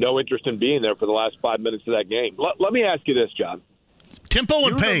no interest in being there for the last 5 minutes of that game. Let me ask you this, John. Tempo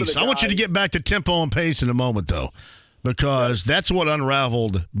and pace. I want you to get back to tempo and pace in a moment, though, because that's what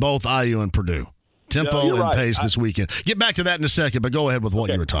unraveled both IU and Purdue. Tempo and pace this weekend. Get back to that in a second, but go ahead with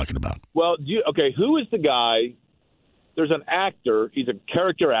what you were talking about. Well, who is the guy? There's an actor. He's a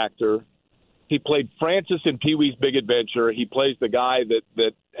character actor. He played Francis in Pee-wee's Big Adventure. He plays the guy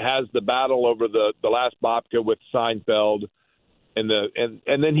that has the battle over the last babka with Seinfeld. And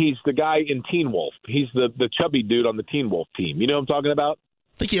then he's the guy in Teen Wolf. He's the chubby dude on the Teen Wolf team. You know what I'm talking about?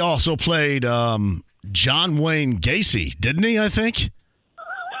 I think he also played John Wayne Gacy, didn't he, I think?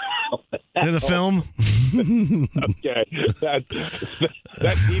 In a film? Okay.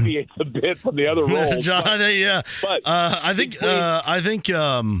 That deviates a bit from the other roles. John, yeah. But I think, yeah.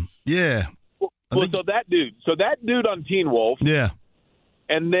 So that dude on Teen Wolf. Yeah.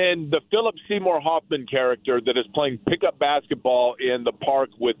 And then the Philip Seymour Hoffman character that is playing pickup basketball in the park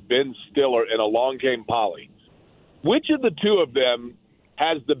with Ben Stiller in Along Came Polly. Which of the two of them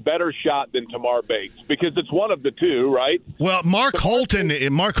has the better shot than Tamar Bates? Because it's one of the two, right? Well, Mark Holton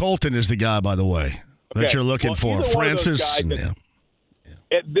is the guy, by the way, that you're looking for. Francis.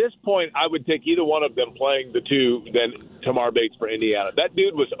 At this point, I would take either one of them playing the two than Tamar Bates for Indiana. That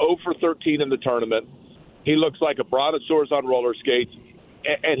dude was 0 for 13 in the tournament. He looks like a brontosaurus on roller skates.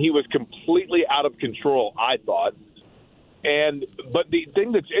 And he was completely out of control, I thought. But the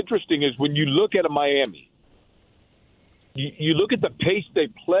thing that's interesting is when you look at a Miami, you look at the pace they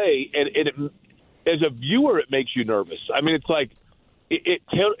play, and as a viewer, it makes you nervous. I mean, it's like it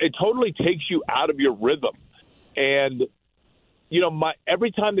totally takes you out of your rhythm. And every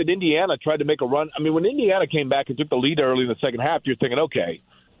time that Indiana tried to make a run, I mean, when Indiana came back and took the lead early in the second half, you're thinking, okay,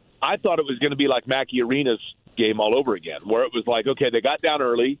 I thought it was going to be like Mackey Arena's game all over again, where it was like, okay, they got down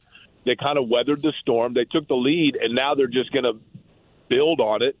early, they kind of weathered the storm, they took the lead, and now they're just going to build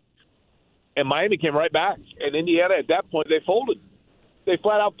on it. And Miami came right back. And Indiana, at that point, they folded. They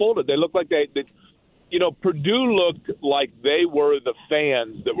flat out folded. They looked like they Purdue looked like they were the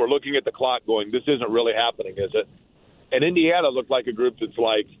fans that were looking at the clock going, this isn't really happening, is it? And Indiana looked like a group that's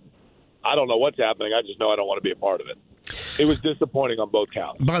like, I don't know what's happening, I just know I don't want to be a part of it. It was disappointing on both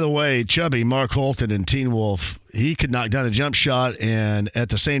counts. By the way, Chubby, Mark Holton and Teen Wolf, he could knock down a jump shot and at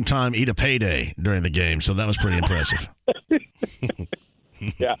the same time eat a payday during the game. So that was pretty impressive.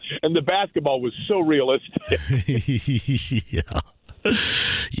 Yeah, and the basketball was so realistic.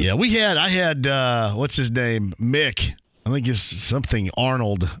 Yeah, I had what's his name? Mick. I think it's something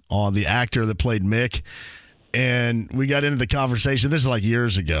Arnold, on the actor that played Mick. And we got into the conversation, this is like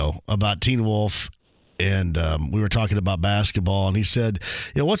years ago, about Teen Wolf. And we were talking about basketball, and he said,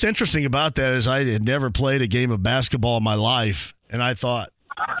 what's interesting about that is I had never played a game of basketball in my life. And I thought,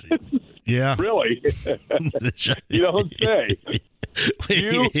 yeah. Really? You don't say.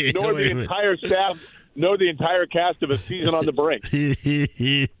 You nor the entire staff, nor the entire cast of A Season on the Brink.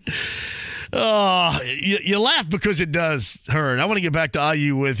 Oh, you laugh because it does hurt. I want to get back to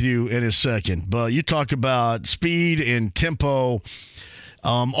IU with you in a second. But you talk about speed and tempo.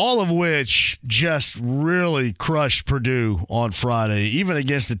 All of which just really crushed Purdue on Friday, even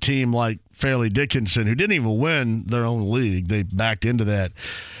against a team like Fairleigh Dickinson, who didn't even win their own league. They backed into that,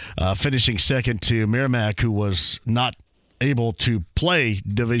 finishing second to Merrimack, who was not able to play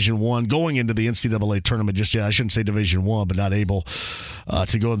Division I going into the NCAA tournament just yet. I shouldn't say Division I, but not able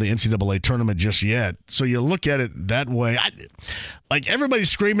to go to the NCAA tournament just yet. So you look at it that way. Like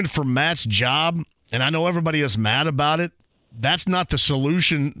everybody's screaming for Matt's job, and I know everybody is mad about it. That's not the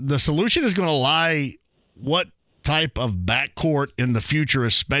solution. The solution is going to lie what type of backcourt in the future,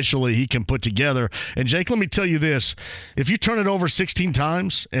 especially, he can put together. And, Jake, let me tell you this. If you turn it over 16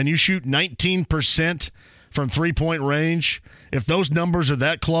 times and you shoot 19% from three-point range, if those numbers are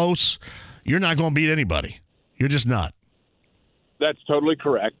that close, you're not going to beat anybody. You're just not. That's totally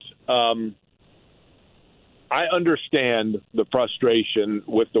correct. I understand the frustration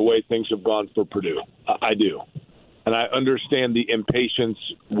with the way things have gone for Purdue. I do. And I understand the impatience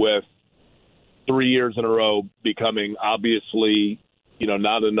with 3 years in a row becoming obviously,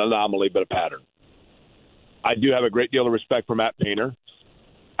 not an anomaly but a pattern. I do have a great deal of respect for Matt Painter.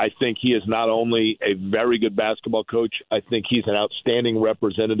 I think he is not only a very good basketball coach, I think he's an outstanding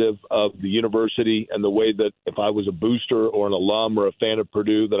representative of the university and the way that if I was a booster or an alum or a fan of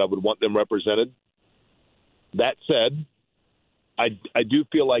Purdue, that I would want them represented. That said, I do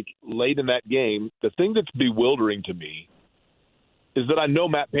feel like late in that game, the thing that's bewildering to me is that I know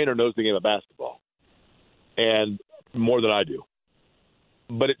Matt Painter knows the game of basketball, and more than I do.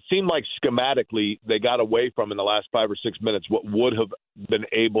 But it seemed like schematically they got away from in the last 5 or 6 minutes what would have been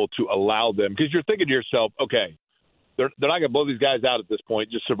able to allow them. Because you're thinking to yourself, okay, they're not going to blow these guys out at this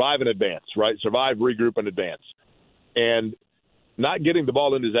point. Just survive and advance, right? Survive, regroup, and advance. And not getting the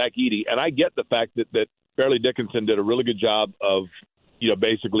ball into Zach Edey. And I get the fact that Fairleigh Dickinson did a really good job of,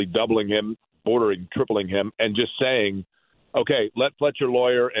 basically doubling him, bordering, tripling him, and just saying, okay, let Fletcher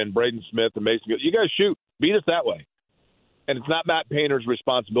Lawyer and Braden Smith and Mason go. You guys shoot. Beat us that way. And it's not Matt Painter's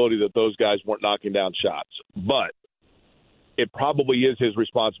responsibility that those guys weren't knocking down shots. But it probably is his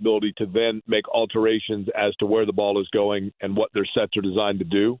responsibility to then make alterations as to where the ball is going and what their sets are designed to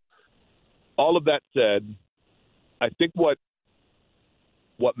do. All of that said, I think what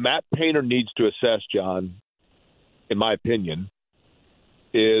Matt Painter needs to assess, John, in my opinion,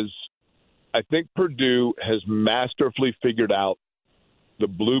 is I think Purdue has masterfully figured out the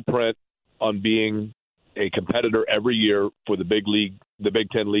blueprint on being a competitor every year for the Big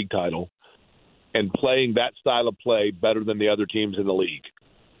Ten league title, and playing that style of play better than the other teams in the league.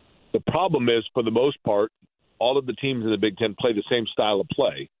 The problem is, for the most part, all of the teams in the Big Ten play the same style of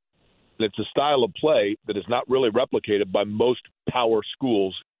play. And it's a style of play that is not really replicated by most power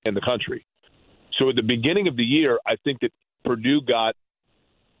schools in the country. So at the beginning of the year, I think that Purdue got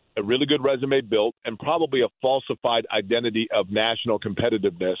a really good resume built and probably a falsified identity of national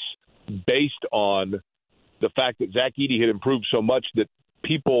competitiveness based on the fact that Zach Edey had improved so much that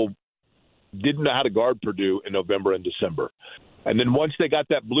people didn't know how to guard Purdue in November and December. And then once they got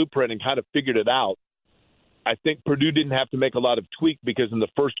that blueprint and kind of figured it out, I think Purdue didn't have to make a lot of tweak because in the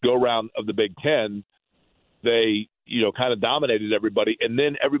first go-round of the Big Ten, they, kind of dominated everybody. And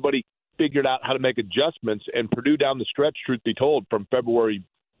then everybody figured out how to make adjustments. And Purdue down the stretch, truth be told, from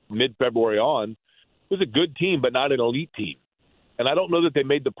mid-February on, was a good team, but not an elite team. And I don't know that they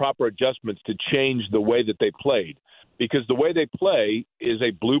made the proper adjustments to change the way that they played, because the way they play is a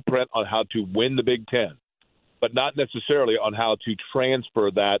blueprint on how to win the Big Ten, but not necessarily on how to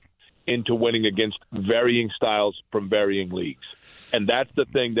transfer that into winning against varying styles from varying leagues. And that's the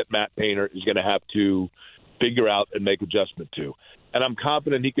thing that Matt Painter is going to have to figure out and make adjustment to. And I'm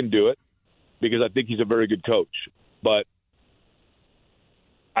confident he can do it because I think he's a very good coach. But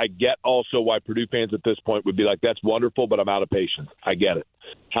I get also why Purdue fans at this point would be like, that's wonderful, but I'm out of patience. I get it.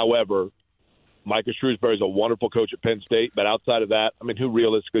 However, Micah Shrewsbury is a wonderful coach at Penn State, but outside of that, who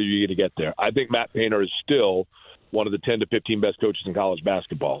realistically are you going to get there? I think Matt Painter is still one of the 10 to 15 best coaches in college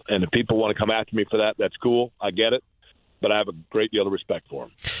basketball. And if people want to come after me for that, that's cool. I get it. But I have a great deal of respect for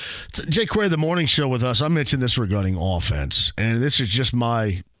him. Jay Quay, the morning show with us, I mentioned this regarding offense, and this is just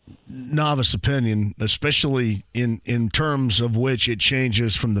my novice opinion, especially in terms of which it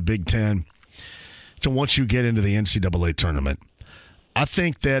changes from the Big Ten to once you get into the NCAA tournament. I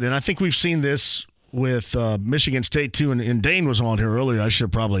think that, and I think we've seen this with Michigan State too, and Dane was on here earlier. I should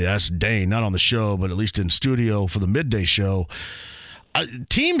have probably asked Dane, not on the show, but at least in studio for the midday show.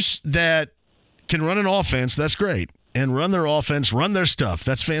 Teams that can run an offense, that's great, and run their offense, run their stuff,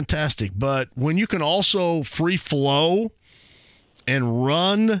 that's fantastic. But when you can also free flow and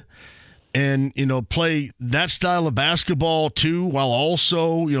run and, play that style of basketball too, while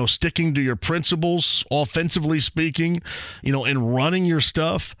also, sticking to your principles, offensively speaking, and running your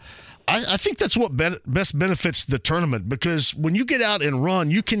stuff, I think that's what best benefits the tournament, because when you get out and run,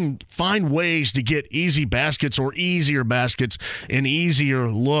 you can find ways to get easy baskets or easier baskets and easier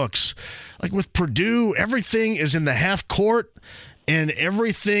looks. Like with Purdue, everything is in the half court, and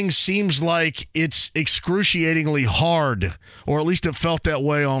everything seems like it's excruciatingly hard, or at least it felt that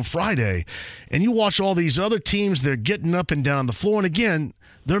way on Friday. And you watch all these other teams, they're getting up and down the floor, and again,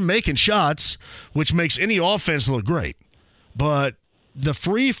 they're making shots, which makes any offense look great. But the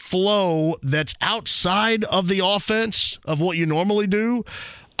free flow that's outside of the offense of what you normally do,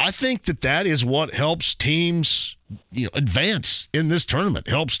 I think that is what helps teams advance in this tournament,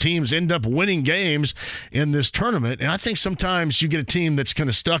 helps teams end up winning games in this tournament. And I think sometimes you get a team that's kind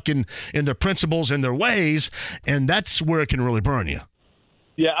of stuck in their principles and their ways, and that's where it can really burn you.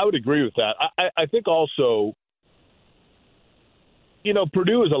 Yeah, I would agree with that. I think also,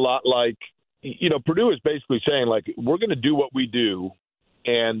 Purdue is a lot like, Purdue is basically saying, like, we're going to do what we do,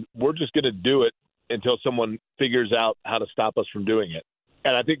 and we're just going to do it until someone figures out how to stop us from doing it.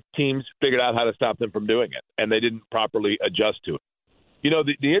 And I think teams figured out how to stop them from doing it, and they didn't properly adjust to it. You know,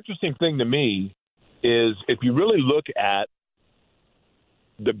 the interesting thing to me is if you really look at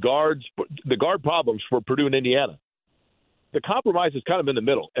the guard problems for Purdue and Indiana, the compromise is kind of in the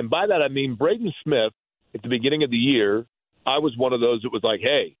middle. And by that, I mean Braden Smith at the beginning of the year, I was one of those that was like,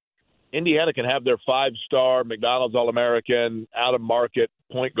 hey, Indiana can have their 5-star McDonald's All-American out-of-market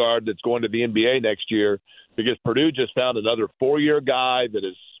point guard that's going to the NBA next year because Purdue just found another 4-year guy that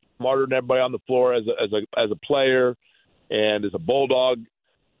is smarter than everybody on the floor as a player and is a bulldog.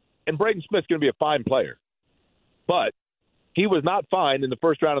 And Braden Smith's going to be a fine player. But he was not fine in the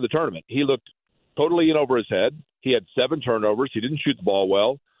first round of the tournament. He looked totally in over his head. He had 7 turnovers. He didn't shoot the ball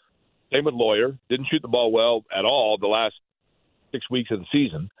well. Same with Lawyer. Didn't shoot the ball well at all the last 6 weeks of the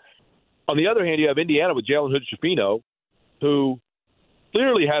season. On the other hand, you have Indiana with Jalen Hood-Schifino, who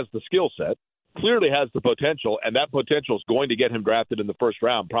clearly has the skill set, clearly has the potential, and that potential is going to get him drafted in the first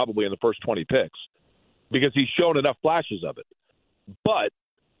round, probably in the first 20 picks, because he's shown enough flashes of it. But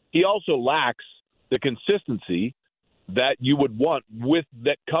he also lacks the consistency that you would want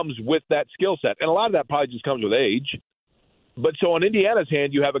that comes with that skill set. And a lot of that probably just comes with age. But so on Indiana's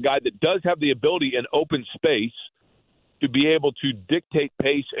hand, you have a guy that does have the ability in open space to be able to dictate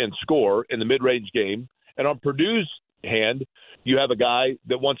pace and score in the mid-range game. And on Purdue's hand, you have a guy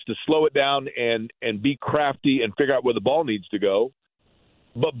that wants to slow it down and be crafty and figure out where the ball needs to go.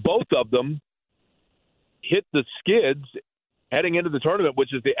 But both of them hit the skids heading into the tournament,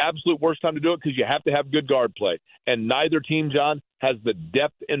 which is the absolute worst time to do it because you have to have good guard play. And neither team, John, has the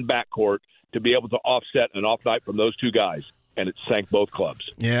depth in backcourt to be able to offset an off night from those two guys. And it sank both clubs.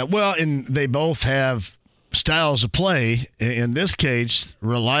 Yeah, well, and they both have styles of play. In this case,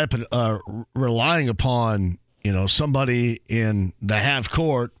 relying upon somebody in the half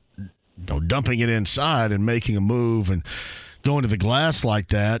court, dumping it inside and making a move and going to the glass like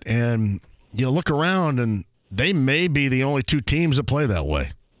that. And you look around, and they may be the only two teams that play that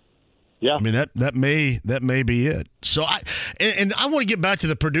way. Yeah, I mean that may be it. So I want to get back to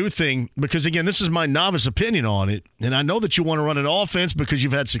the Purdue thing because again, this is my novice opinion on it, and I know that you want to run an offense because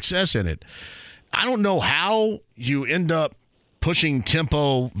you've had success in it. I don't know how you end up pushing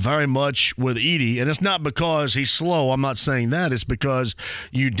tempo very much with Edey, and it's not because he's slow. I'm not saying that. It's because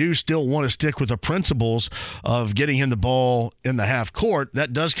you do still want to stick with the principles of getting him the ball in the half court.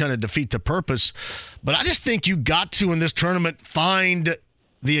 That does kind of defeat the purpose. But I just think you got to, in this tournament, find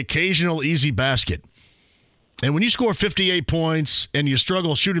the occasional easy basket. And when you score 58 points and you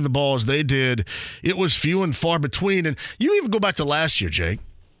struggle shooting the ball as they did, it was few and far between. And you even go back to last year, Jake.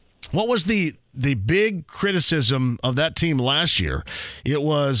 What was the big criticism of that team last year? It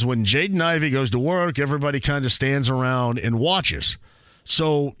was when Jaden Ivey goes to work, everybody kind of stands around and watches.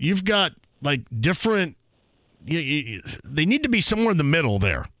 So you've got like different they need to be somewhere in the middle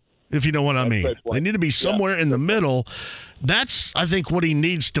there, if you know what I mean. They need to be somewhere in the middle. That's, I think, what he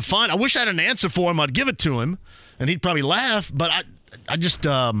needs to find. I wish I had an answer for him. I'd give it to him, and he'd probably laugh. But I just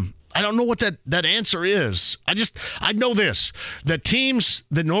I don't know what that answer is. I know this, that teams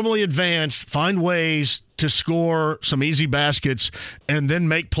that normally advance find ways to score some easy baskets and then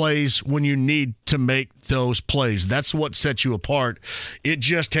make plays when you need to make those plays. That's what sets you apart. It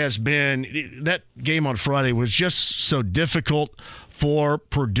just has been that game on Friday was just so difficult for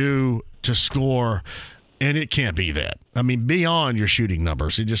Purdue to score, and it can't be that. I mean, beyond your shooting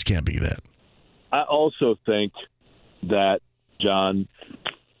numbers, it just can't be that. I also think that, John,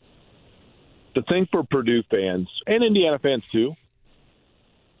 the thing for Purdue fans and Indiana fans too,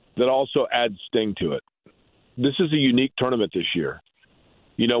 that also adds sting to it. This is a unique tournament this year.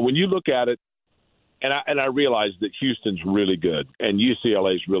 When you look at it, and I realize that Houston's really good and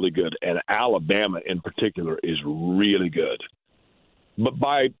UCLA is really good and Alabama in particular is really good. But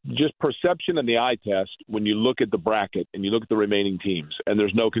by just perception and the eye test, when you look at the bracket and you look at the remaining teams, and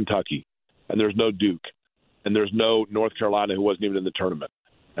there's no Kentucky, and there's no Duke, and there's no North Carolina who wasn't even in the tournament,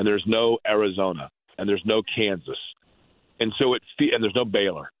 and there's no Arizona, and there's no Kansas, and there's no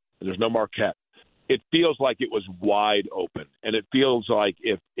Baylor, and there's no Marquette. It feels like it was wide open, and it feels like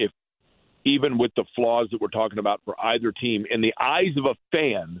if even with the flaws that we're talking about for either team, in the eyes of a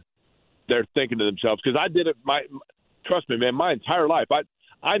fan, they're thinking to themselves, because I did it trust me, man, my entire life.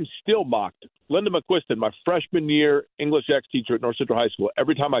 I'm still mocked. Linda McQuiston, my freshman year English X teacher at North Central High School,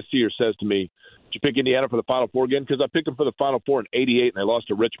 every time I see her says to me, did you pick Indiana for the Final Four again? Because I picked them for the Final Four in 88 and they lost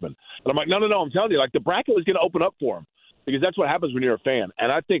to Richmond. And I'm like, no, I'm telling you, like the bracket was going to open up for them because that's what happens when you're a fan.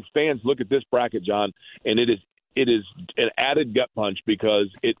 And I think fans look at this bracket, John, and it is an added gut punch because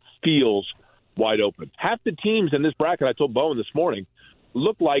it feels wide open. Half the teams in this bracket, I told Bowen this morning,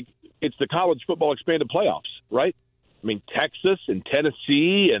 look like it's the college football expanded playoffs, right? I mean, Texas and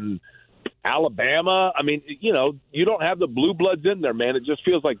Tennessee and Alabama. I mean, you don't have the blue bloods in there, man. It just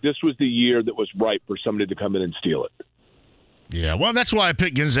feels like this was the year that was ripe for somebody to come in and steal it. Yeah, well, that's why I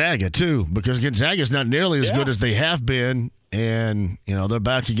picked Gonzaga, too, because Gonzaga is not nearly as good as they have been. And, they're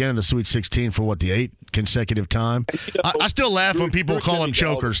back again in the Sweet 16 for, the 8th consecutive time. I still laugh when people call them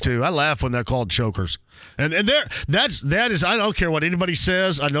chokers, too. I laugh when they're called chokers. And that is, I don't care what anybody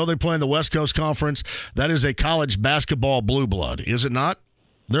says. I know they play in the West Coast Conference. That is a college basketball blue blood, is it not?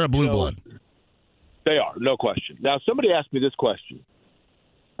 They're a blue blood. They are, no question. Now, somebody asked me this question,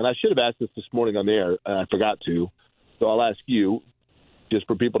 and I should have asked this morning on the air, and I forgot to. So I'll ask you, just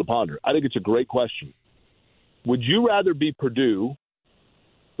for people to ponder. I think it's a great question. Would you rather be Purdue,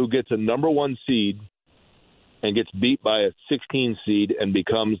 who gets a number 1 seed and gets beat by a 16 seed and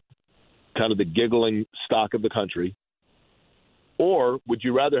becomes kind of the giggling stock of the country, or would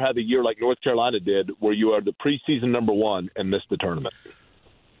you rather have a year like North Carolina did where you are the preseason number 1 and miss the tournament?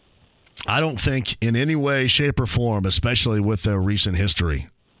 I don't think in any way, shape, or form, especially with their recent history,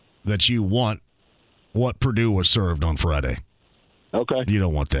 that you want what Purdue was served on Friday. Okay. You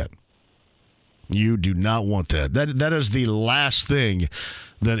don't want that. You do not want that. That is the last thing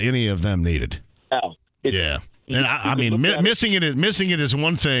that any of them needed. Yeah. And I mean, missing it is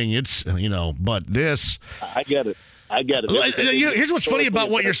one thing. It's, but this. I get it. Here's what's funny about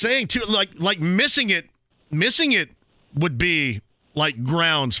what you're saying, too. Like missing it would be like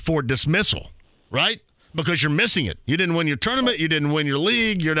grounds for dismissal, right? Because you're missing it. You didn't win your tournament. You didn't win your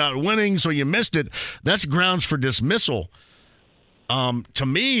league. You're not winning, so you missed it. That's grounds for dismissal. To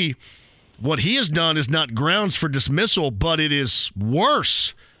me, what he has done is not grounds for dismissal, but it is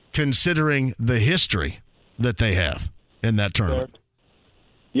worse considering the history that they have in that tournament.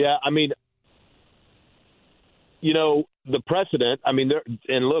 Yeah, I mean, the precedent,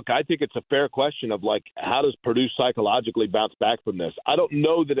 and look, I think it's a fair question of, how does Purdue psychologically bounce back from this? I don't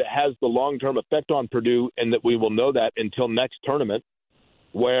know that it has the long-term effect on Purdue and that we will know that until next tournament,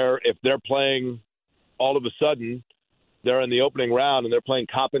 where if they're playing all of a sudden, they're in the opening round and they're playing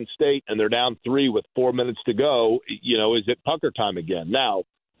Coppin State and they're down 3 with 4 minutes to go, is it pucker time again? Now,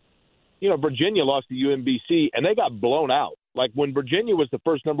 Virginia lost to UMBC and they got blown out. Like when Virginia was the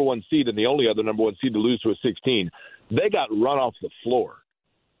first number 1 seed and the only other number 1 seed to lose to a 16, they got run off the floor.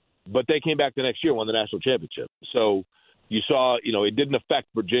 But they came back the next year and won the national championship. So you saw, it didn't affect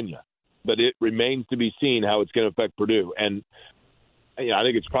Virginia, but it remains to be seen how it's going to affect Purdue. And I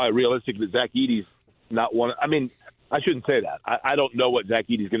think it's probably realistic that Zach Edey's not one. I mean, I shouldn't say that. I don't know what Zach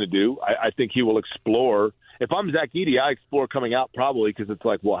Edey's going to do. I think he will explore. If I'm Zach Edey, I explore coming out probably because it's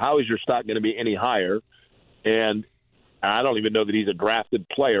like, well, how is your stock going to be any higher? And I don't even know that he's a drafted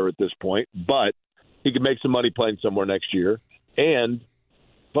player at this point, but he could make some money playing somewhere next year. And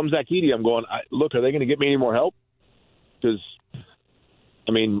if I'm Zach Edey, I'm going, look, are they going to get me any more help? Because,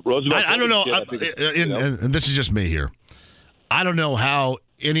 Roosevelt. I don't know. And this is just me here. I don't know how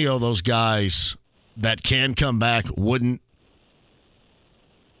any of those guys that can come back wouldn't,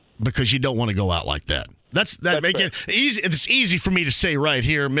 because you don't want to go out like that. That's making it easy. It's easy for me to say right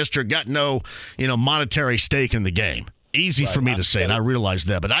here, Mr. Got no, monetary stake in the game. Easy for me to say, and I realize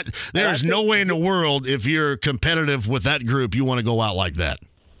that. But there is no way in the world, if you're competitive with that group, you want to go out like that.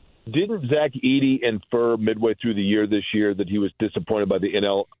 Didn't Zach Edey infer midway through the year this year that he was disappointed by the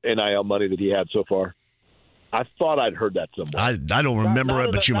NIL money that he had so far? I thought I'd heard that somewhere. I don't remember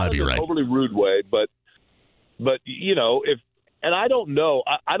it, but you might be right. Not in a totally rude way, but and I don't know.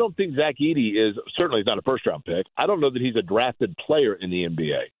 I don't think Zach Edey is – certainly he's not a first-round pick. I don't know that he's a drafted player in the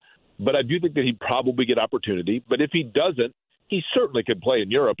NBA. But I do think that he'd probably get opportunity. But if he doesn't, he certainly could play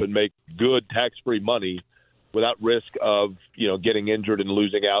in Europe and make good tax-free money without risk of, getting injured and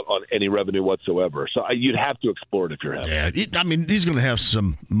losing out on any revenue whatsoever. So you'd have to explore it if you're him. Yeah, he's going to have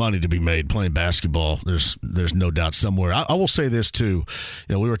some money to be made playing basketball. There's no doubt somewhere. I will say this, too.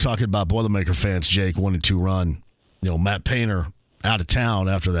 We were talking about Boilermaker fans, Jake, 1-2 run. Matt Painter out of town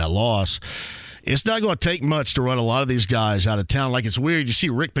after that loss. It's not going to take much to run a lot of these guys out of town. Like, it's weird. You see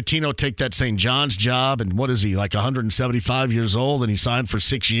Rick Pitino take that St. John's job, and what is he, like 175 years old, and he signed for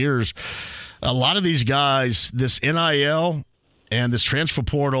 6 years. A lot of these guys, this NIL and this transfer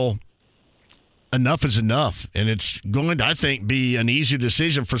portal, enough is enough. And it's going to, I think, be an easier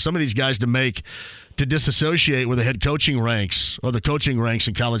decision for some of these guys to make to disassociate with the head coaching ranks or the coaching ranks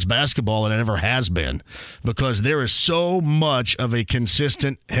in college basketball than it ever has been, because there is so much of a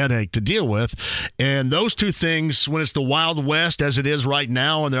consistent headache to deal with. And those two things, when it's the Wild West as it is right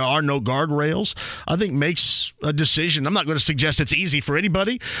now and there are no guardrails, I think makes a decision. I'm not going to suggest it's easy for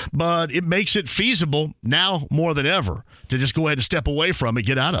anybody, but it makes it feasible now more than ever to just go ahead and step away from it,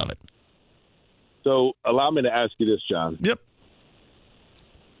 get out of it. So allow me to ask you this, John. Yep.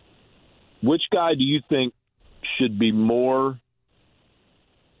 Which guy do you think should be more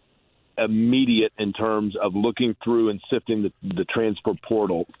immediate in terms of looking through and sifting the transfer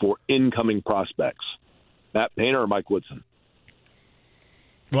portal for incoming prospects? Matt Painter or Mike Woodson?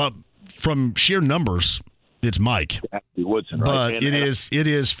 Well, from sheer numbers, it's Mike. Woodson, right? But it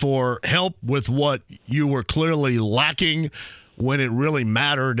is for help with what you were clearly lacking when it really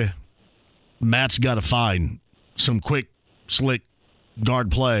mattered. Matt's got to find some quick, slick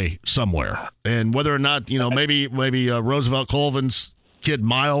guard play somewhere. And whether or not, maybe Roosevelt Colvin's kid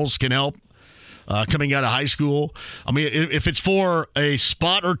Miles can help coming out of high school. I mean, if it's for a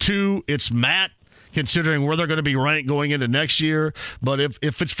spot or two, it's Matt, considering where they're going to be ranked going into next year. But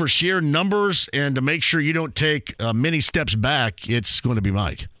if it's for sheer numbers and to make sure you don't take many steps back, it's going to be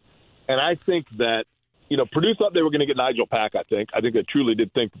Mike. And I think that, Purdue thought they were going to get Nigel Pack, I think. I think they truly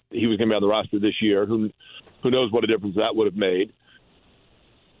did think he was going to be on the roster this year. Who knows what a difference that would have made.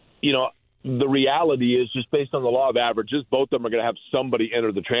 The reality is, just based on the law of averages, both of them are going to have somebody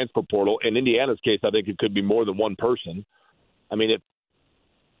enter the transfer portal. In Indiana's case, I think it could be more than one person. I mean, if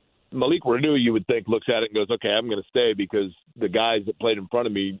Malik Renew, you would think, looks at it and goes, okay, I'm going to stay because the guys that played in front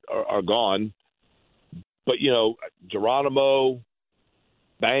of me are gone. But, Geronimo,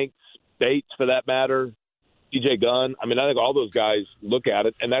 Banks, Bates, for that matter, DJ Gunn, I think all those guys look at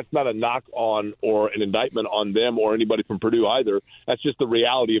it, and that's not a knock on or an indictment on them or anybody from Purdue either. That's just the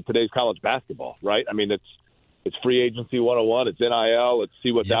reality of today's college basketball, right? I mean, it's free agency 101. It's NIL. Let's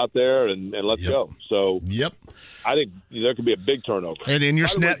see what's out there, and let's go. So I think there could be a big turnover. And in your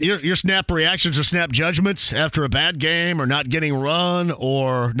snap reactions or snap judgments after a bad game or not getting run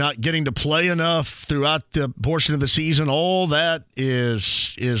or not getting to play enough throughout the portion of the season, all that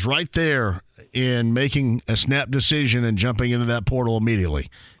is right there in making a snap decision and jumping into that portal immediately.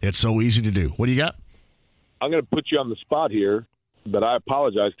 It's so easy to do. What do you got? I'm going to put you on the spot here, but I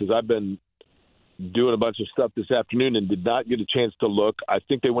apologize because I've been doing a bunch of stuff this afternoon and did not get a chance to look. I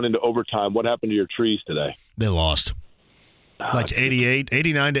think they went into overtime. What happened to your trees today? They lost. Like 89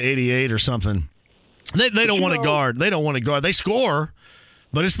 to 88 or something. They don't want to guard. They don't want to guard. They score,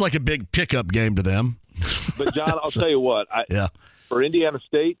 but it's like a big pickup game to them. But, John, I'll tell you what. For Indiana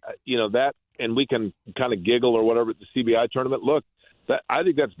State, that, and we can kind of giggle or whatever at the CBI tournament. Look, I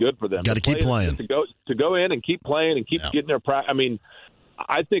think that's good for them. Got to keep playing. To go in and keep playing and keep getting their practice. I mean,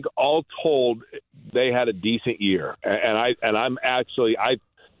 I think all told, they had a decent year, and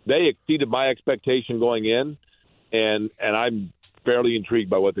they exceeded my expectation going in, and I'm fairly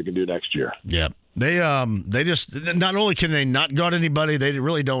intrigued by what they can do next year. Yeah, they just not only can they not guard anybody, they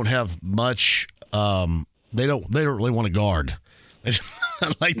really don't have much. They don't really want to guard.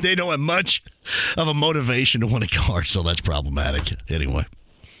 They don't have much of a motivation to want to guard, so that's problematic. Anyway.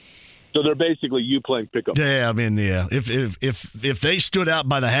 So they're basically you playing pickup. Yeah, If they stood out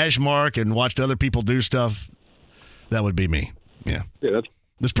by the hash mark and watched other people do stuff, that would be me. Yeah. Yeah,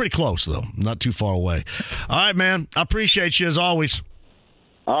 that's pretty close though. Not too far away. All right, man. I appreciate you as always.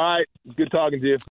 All right. Good talking to you.